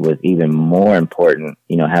like it was even more important,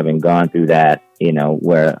 having gone through that,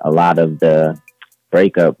 where a lot of the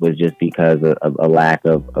breakup was just because of a lack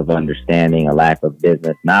of understanding, a lack of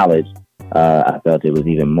business knowledge. I felt it was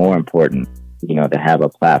even more important, to have a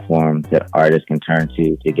platform that artists can turn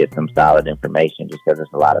to get some solid information, just because there's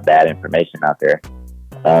a lot of bad information out there.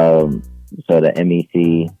 So the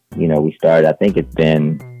MEC, we started, I think it's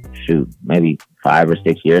been, maybe 5 or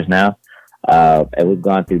 6 years now. And we've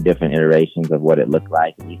gone through different iterations of what it looked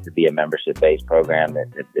like. It used to be a membership-based program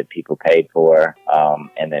that people paid for.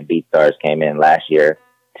 And then BeatStars came in last year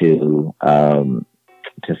to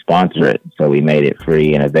sponsor it. So we made it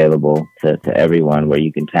free and available to everyone, where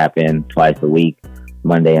you can tap in twice a week,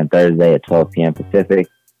 Monday and Thursday at 12 p.m. Pacific.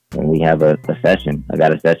 And we have a session. I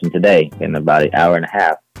got a session today in about an hour and a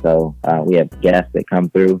half. So we have guests that come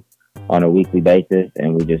through on a weekly basis,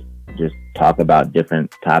 and we just talk about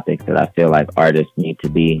different topics that I feel like artists need to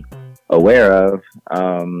be aware of.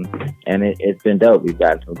 And it's been dope. We've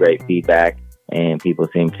gotten some great feedback, and people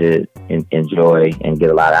seem to enjoy and get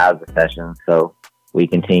a lot out of the session. So we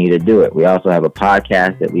continue to do it. We also have a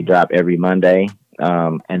podcast that we drop every Monday.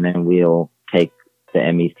 And then we'll take the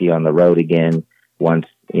MEC on the road again once,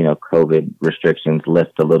 COVID restrictions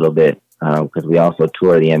lift a little bit, because we also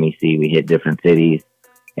tour the MEC. We hit different cities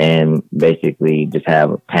and basically just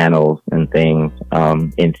have panels and things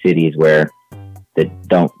in cities where that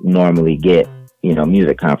don't normally get,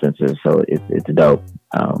 music conferences. So it's dope.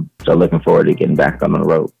 So looking forward to getting back on the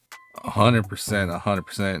road. 100%,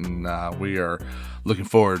 100%, and we are looking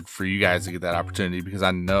forward for you guys to get that opportunity, because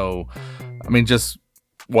I know, I mean, just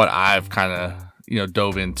what I've kind of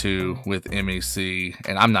dove into with MEC,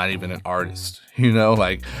 and I'm not even an artist,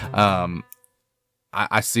 like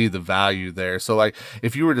I see the value there. So like,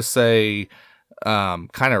 if you were to say,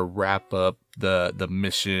 kind of wrap up the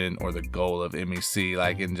mission or the goal of MEC,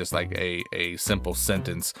 like in just like a simple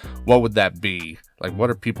sentence, what would that be? Like, what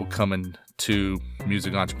are people coming to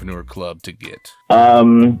Music Entrepreneur Club to get?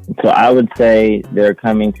 So I would say they're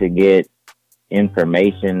coming to get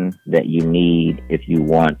information that you need if you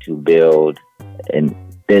want to build an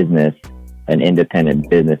independent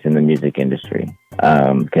business in the music industry.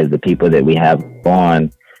 Because the people that we have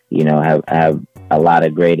on, have a lot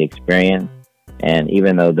of great experience. And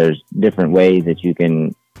even though there's different ways that you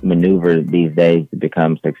can maneuver these days to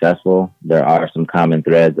become successful, there are some common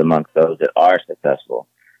threads amongst those that are successful.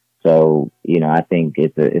 So, I think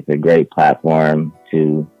it's a great platform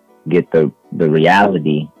to get the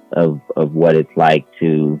reality of what it's like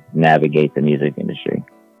to navigate the music industry.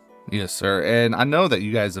 Yes, sir. And I know that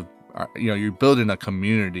you guys have, you're building a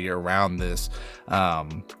community around this.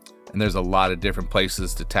 And there's a lot of different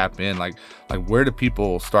places to tap in. Like where do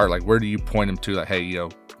people start? Like, where do you point them to? Like, hey,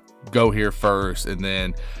 go here first. And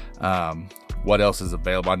then, what else is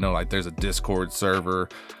available? I know like there's a Discord server,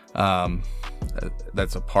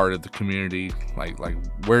 that's a part of the community. Like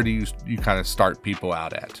where do you kind of start people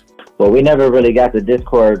out at? Well, we never really got the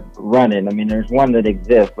Discord running. I mean, there's one that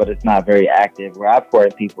exists, but it's not very active. Where I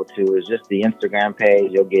point people to is just the Instagram page.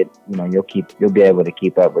 You'll get, you'll be able to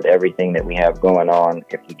keep up with everything that we have going on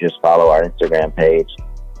if you just follow our Instagram page.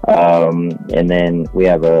 And then we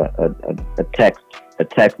have a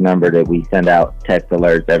text number that we send out text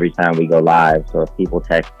alerts every time we go live. So if people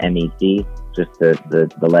text MEC, just the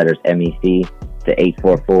letters MEC to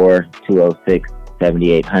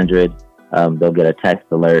 844-206-7800. They'll get a text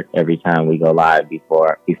alert every time we go live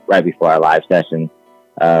right before our live session.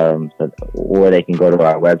 Or they can go to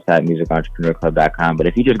our website, musicentrepreneurclub.com. But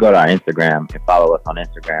if you just go to our Instagram and follow us on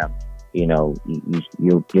Instagram, you'll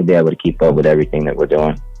be able to keep up with everything that we're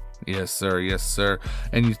doing. Yes, sir. Yes, sir.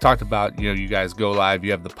 And you talked about, you guys go live,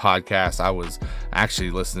 you have the podcast. I was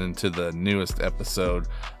actually listening to the newest episode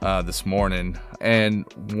this morning. And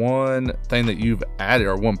one thing that you've added,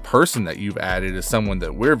 or one person that you've added, is someone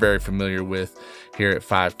that we're very familiar with here at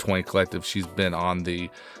 520 Collective. She's been on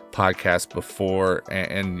the podcast before,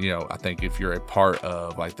 and I think if you're a part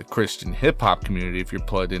of like the Christian hip hop community, if you're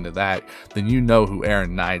plugged into that, then you know who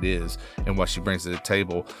Erin Knight is and what she brings to the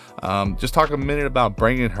table. Just talk a minute about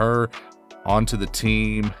bringing her onto the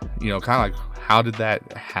team, kind of like how did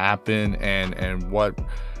that happen, and what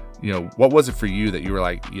was it for you that you were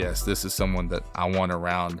like, yes, this is someone that I want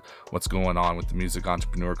around what's going on with the Music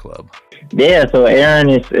Entrepreneur Club? Yeah, so Erin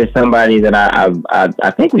is somebody that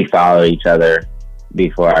I think we follow each other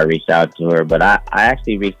before I reached out to her, but I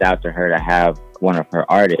actually reached out to her to have one of her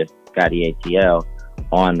artists, Scotty ATL,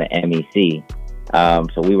 on the MEC.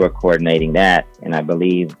 So we were coordinating that, and I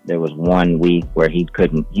believe there was one week where he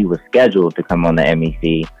was scheduled to come on the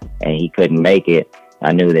MEC and he couldn't make it.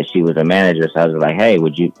 I knew that she was a manager, so I was like, hey,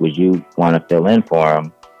 would you want to fill in for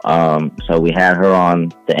him? So we had her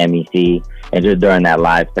on the MEC, and just during that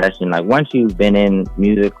live session, like once you've been in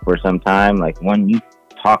music for some time, like when you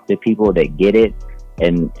talk to people that get it,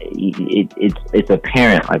 and it's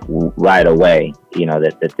apparent like right away,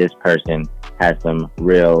 that this person has some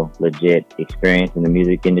real legit experience in the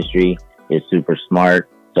music industry, is super smart.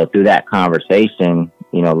 So through that conversation,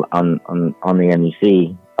 on the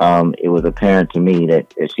MEC, it was apparent to me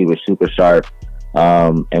that she was super sharp,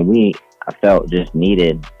 and I felt just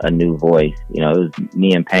needed a new voice. It was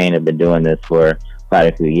me and Payne have been doing this for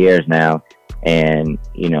quite a few years now, and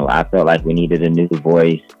I felt like we needed a new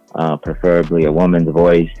voice. Preferably a woman's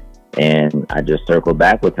voice, and I just circled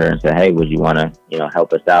back with her and said, hey, would you want to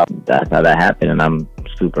help us out? That's how that happened, and I'm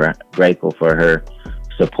super grateful for her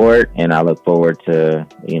support, and I look forward to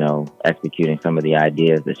executing some of the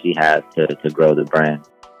ideas that she has to grow the brand.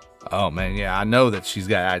 Oh man, yeah, I know that she's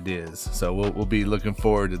got ideas, so we'll be looking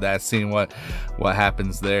forward to that, seeing what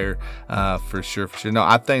happens there, for sure. No,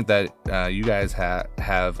 I think that you guys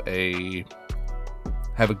have a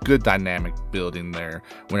good dynamic building there.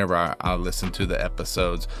 Whenever I listen to the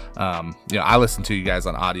episodes, I listen to you guys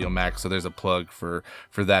on Audio Mac, so there's a plug for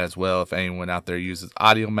that as well. If anyone out there uses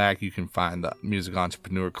Audio Mac, you can find the Music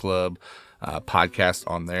Entrepreneur Club podcast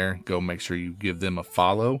on there. Go make sure you give them a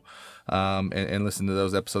follow, and listen to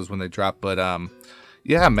those episodes when they drop. But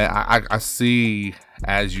yeah, man, I see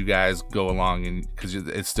as you guys go along, and because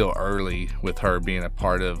it's still early with her being a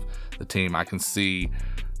part of the team, I can see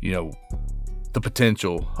the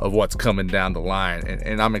potential of what's coming down the line.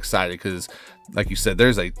 And I'm excited because, like you said,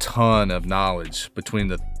 there's a ton of knowledge between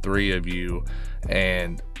the three of you.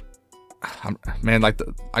 And man, like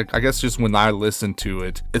I guess just when I listen to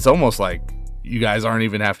it, it's almost like you guys aren't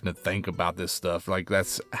even having to think about this stuff. Like,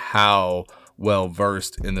 that's how well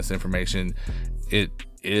versed in this information it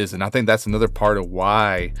is. And I think that's another part of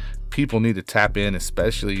why people need to tap in,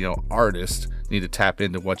 especially, you know, artists need to tap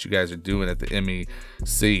into what you guys are doing at the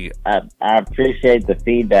MEC. I appreciate the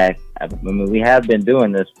feedback. I mean, we have been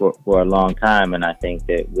doing this for a long time, and I think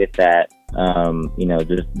that with that, you know,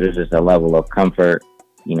 there's just a level of comfort,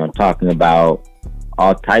 you know, talking about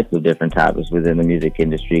all types of different topics within the music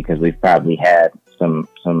industry, because we've probably had some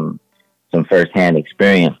firsthand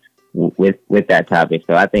experience with that topic.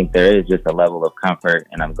 So I think there is just a level of comfort,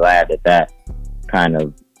 and I'm glad that kind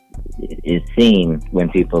of is seen when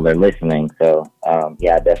people are listening. So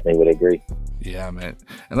yeah, I definitely would agree. Yeah, man.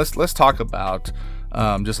 And let's talk about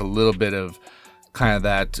just a little bit of kind of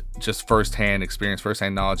that just firsthand experience,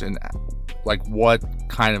 firsthand knowledge, and like what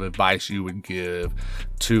kind of advice you would give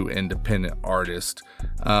to independent artists.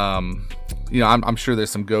 You know, I'm sure there's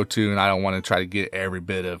some go-to, and I don't want to try to get every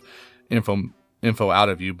bit of info out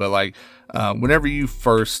of you, but like whenever you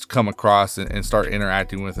first come across and start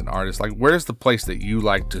interacting with an artist, like where's the place that you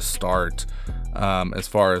like to start as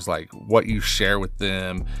far as like what you share with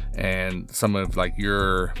them and some of like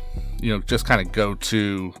your, you know, just kind of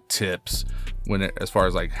go-to tips as far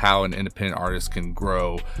as like how an independent artist can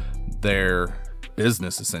grow their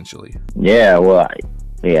business essentially? Yeah, well,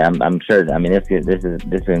 yeah, I'm sure. I mean, this is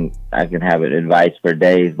I can have advice for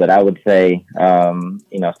days, but I would say,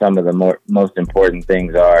 you know, some of the most important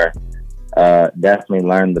things are definitely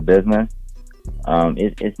learn the business.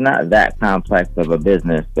 It's not that complex of a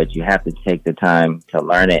business, but you have to take the time to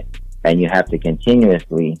learn it, and you have to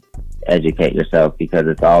continuously educate yourself because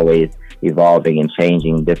it's always evolving and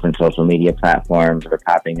changing. Different social media platforms are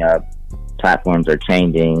popping up. Platforms are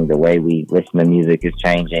changing. The way we listen to music is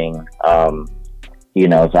changing. You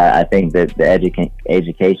know, so I think that the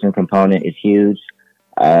education component is huge.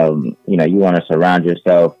 You know, you want to surround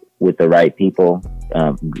yourself with the right people,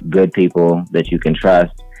 good people that you can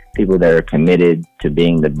trust, people that are committed to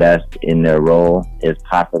being the best in their role as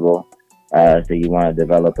possible. So you want to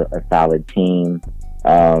develop a solid team.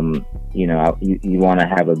 You know, you want to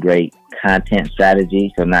have a great content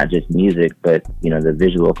strategy. So not just music, but, you know, the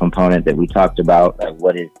visual component that we talked about. Like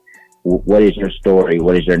what is your story?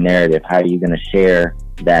 What is your narrative? How are you going to share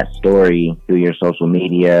that story through your social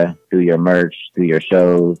media, through your merch, through your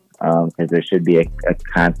shows? Because there should be a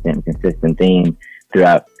constant, consistent theme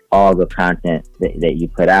throughout all the content that you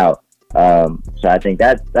put out. So I think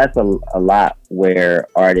that's a lot where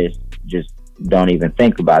artists just don't even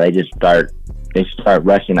think about it. They start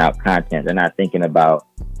rushing out content. They're not thinking about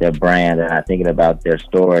their brand. They're not thinking about their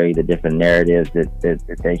story, the different narratives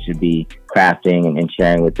that they should be crafting and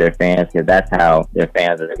sharing with their fans, because that's how their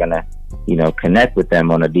fans are going to, you know, connect with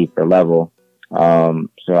them on a deeper level.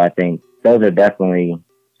 So I think those are definitely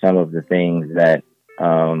some of the things that,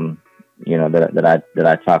 you know, that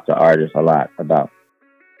I talk to artists a lot about.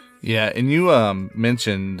 Yeah. And you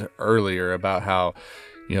mentioned earlier about how,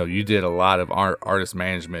 you know, you did a lot of artist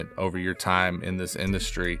management over your time in this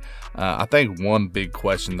industry. I think one big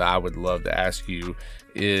question that I would love to ask you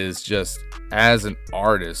is just as an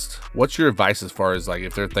artist, what's your advice as far as like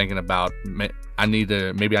if they're thinking about maybe I need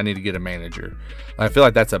to get a manager? I feel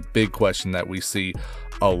like that's a big question that we see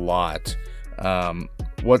a lot.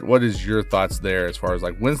 What is your thoughts there as far as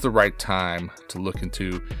like when's the right time to look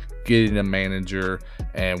into getting a manager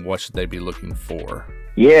and what should they be looking for?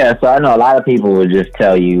 Yeah, so I know a lot of people would just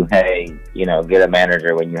tell you, hey, you know, get a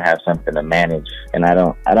manager when you have something to manage. And I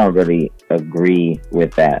don't really agree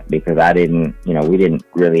with that because we didn't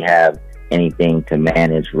really have anything to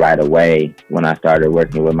manage right away when I started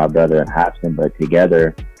working with my brother at Hobson, but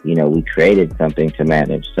together, you know, we created something to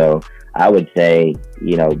manage. So I would say,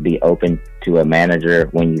 you know, be open to a manager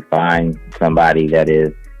when you find somebody that is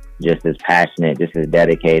just as passionate, just as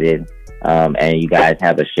dedicated, and you guys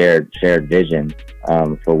have a shared vision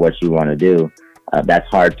for what you want to do. That's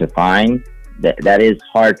hard to find. That is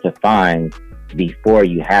hard to find before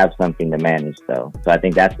you have something to manage, though. So I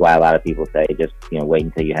think that's why a lot of people say just, you know, wait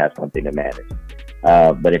until you have something to manage.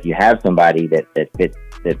 But if you have somebody that fits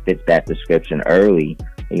that description early,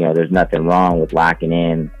 you know, there's nothing wrong with locking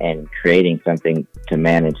in and creating something to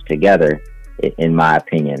manage together, in my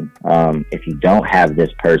opinion. If you don't have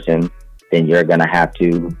this person, then you're going to have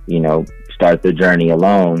to, you know, start the journey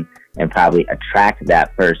alone and probably attract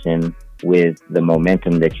that person with the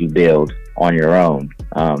momentum that you build on your own.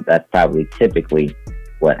 That's probably typically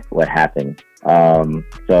what happens.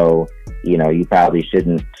 So, you know, you probably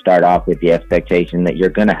shouldn't start off with the expectation that you're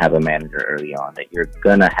going to have a manager early on, that you're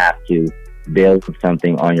going to have to build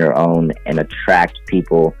something on your own and attract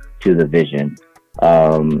people to the vision.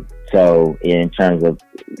 So in terms of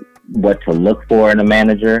what to look for in a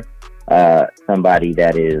manager, somebody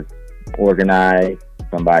that is organized,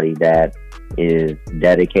 somebody that is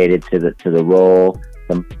dedicated to the role,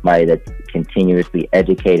 somebody that's continuously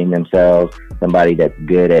educating themselves, somebody that's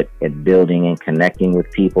good at building and connecting with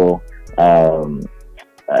people.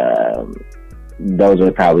 Those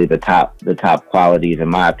are probably the top qualities, in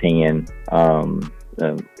my opinion,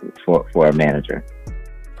 for a manager.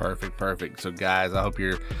 Perfect. So guys, I hope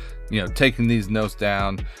you're taking these notes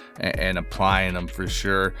down and applying them for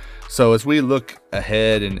sure. So as we look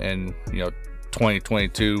ahead and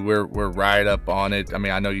 2022, we're right up on it. I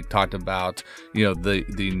mean, I know you talked about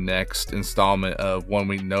the next installment of 1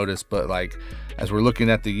 Week Notice, but like as we're looking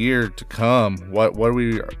at the year to come, what are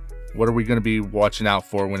we going to be watching out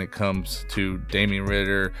for when it comes to Damien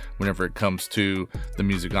Ritter, whenever it comes to the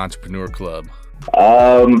Music Entrepreneur Club?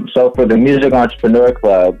 So for the Music Entrepreneur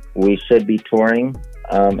Club, we should be touring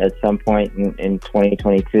at some point in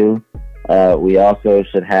 2022. We also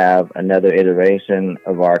should have another iteration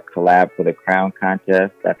of our Collab for the Crown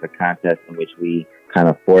contest. That's a contest in which we kind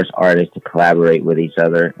of force artists to collaborate with each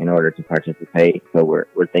other in order to participate. So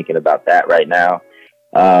we're thinking about that right now.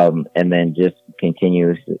 And then just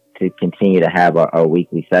continue to have our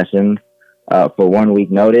weekly sessions. For 1 Week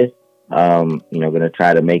Notice, going to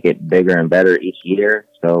try to make it bigger and better each year.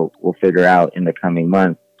 So we'll figure out in the coming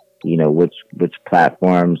months, which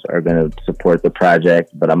platforms are going to support the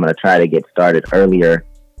project. But I'm going to try to get started earlier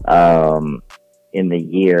in the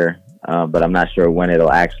year, but I'm not sure when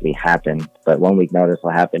it'll actually happen. But 1 Week Notice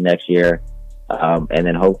will happen next year. And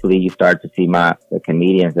then hopefully you start to see the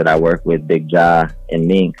comedians that I work with, Big Ja and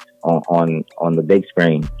Minx, on the big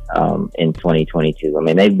screen in 2022. I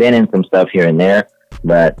mean, they've been in some stuff here and there,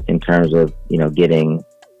 but in terms of getting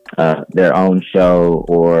their own show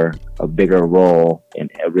or a bigger role and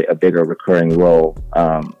a bigger recurring role,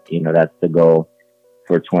 that's the goal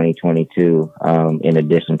for 2022. In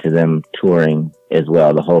addition to them touring as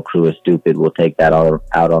well, the whole crew is stupid. We'll take that all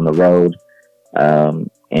out on the road.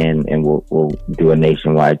 And we'll do a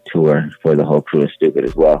nationwide tour for the whole crew is stupid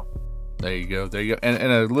as well. There you go.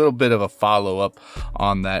 And a little bit of a follow-up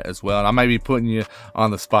on that as well. And I might be putting you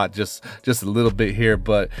on the spot just a little bit here,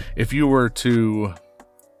 but if you were to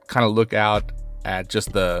kind of look out at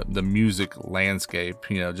just the music landscape,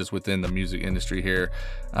 just within the music industry here,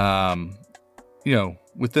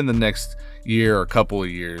 within the next year or couple of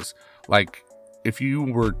years, like if you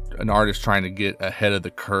were an artist trying to get ahead of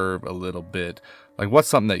the curve a little bit, like what's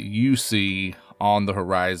something that you see on the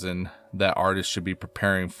horizon that artists should be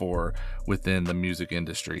preparing for within the music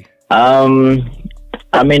industry? I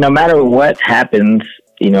mean, no matter what happens,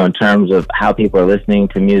 in terms of how people are listening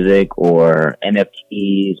to music or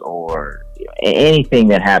NFTs or anything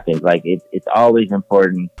that happens, like it's always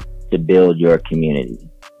important to build your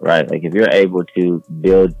community, right? Like if you're able to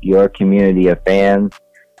build your community of fans,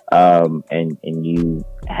 and you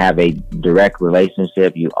have a direct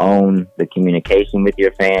relationship, you own the communication with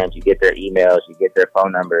your fans, you get their emails, you get their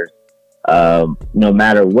phone numbers. No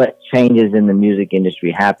matter what changes in the music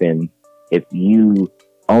industry happen, if you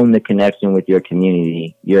own the connection with your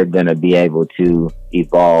community, you're going to be able to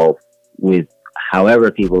evolve with however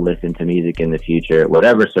people listen to music in the future,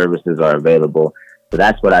 whatever services are available. So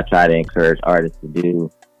that's what I try to encourage artists to do,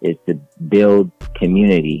 is to build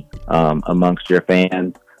community amongst your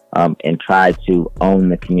fans. And try to own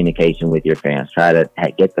the communication with your fans. Try to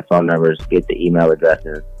get the phone numbers, get the email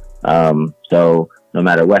addresses. So no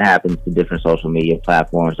matter what happens to different social media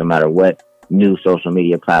platforms, no matter what new social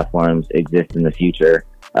media platforms exist in the future,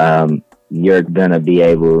 you're going to be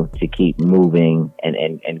able to keep moving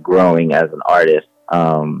and growing as an artist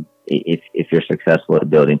if you're successful at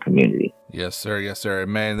building community. Yes, sir.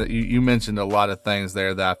 Man, you mentioned a lot of things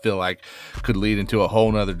there that I feel like could lead into a whole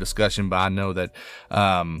nother discussion, but I know that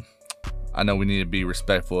we need to be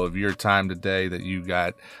respectful of your time today, that you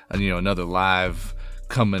got another live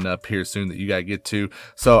coming up here soon that you got to get to.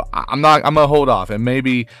 So I'm gonna hold off, and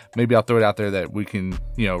maybe I'll throw it out there that we can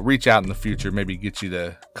reach out in the future, maybe get you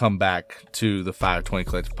to come back to the 520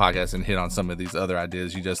 Collective podcast and hit on some of these other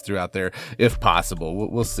ideas you just threw out there if possible.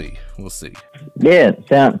 We'll see. Yeah,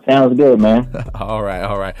 sounds good, man. all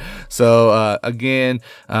right. So again,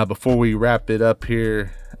 before we wrap it up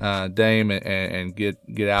here, Dame, and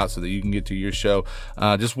get out so that you can get to your show.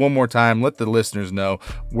 Just one more time, let the listeners know,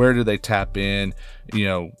 where do they tap in,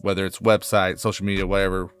 whether it's website, social media,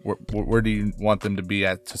 whatever, where do you want them to be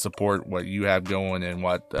at to support what you have going and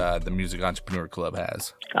what the Music Entrepreneur Club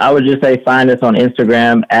has? I would just say find us on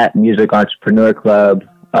Instagram at Music Entrepreneur Club.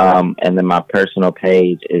 And then my personal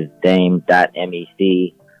page is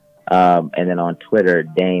dame.mec. And then on Twitter,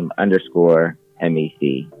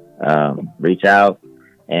 dame_MEC. Reach out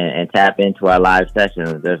and tap into our live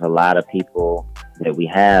sessions. There's a lot of people that we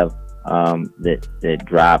have that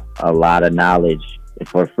drop a lot of knowledge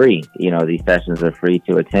for free. These sessions are free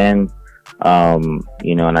to attend.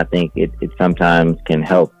 And I think it sometimes can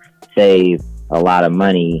help save a lot of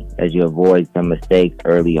money as you avoid some mistakes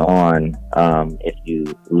early on if you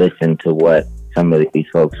listen to what some of these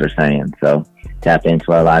folks are saying. So tap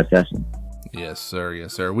into our live session. Yes, sir.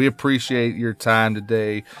 Yes, sir. We appreciate your time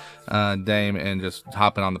today, Dame, and just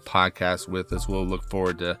hopping on the podcast with us. We'll look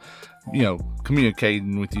forward to,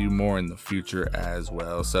 communicating with you more in the future as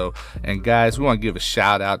well. So, and guys, we want to give a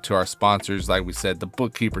shout out to our sponsors. Like we said, the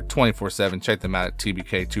Bookkeeper 24/7. Check them out at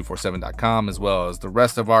tbk247.com, as well as the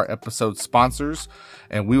rest of our episode sponsors.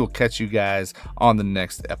 And we will catch you guys on the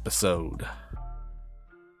next episode.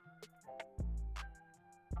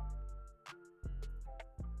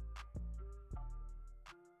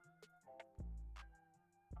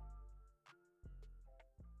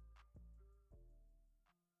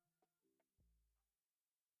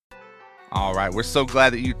 All right, we're so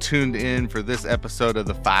glad that you tuned in for this episode of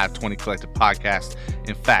the 520 Collective Podcast.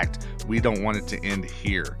 In fact, we don't want it to end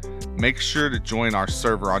here. Make sure to join our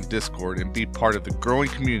server on Discord and be part of the growing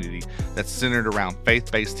community that's centered around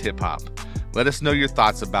faith-based hip-hop. Let us know your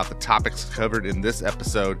thoughts about the topics covered in this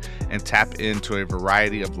episode and tap into a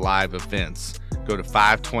variety of live events. Go to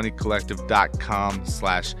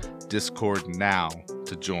 520collective.com/Discord now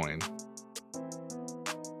to join.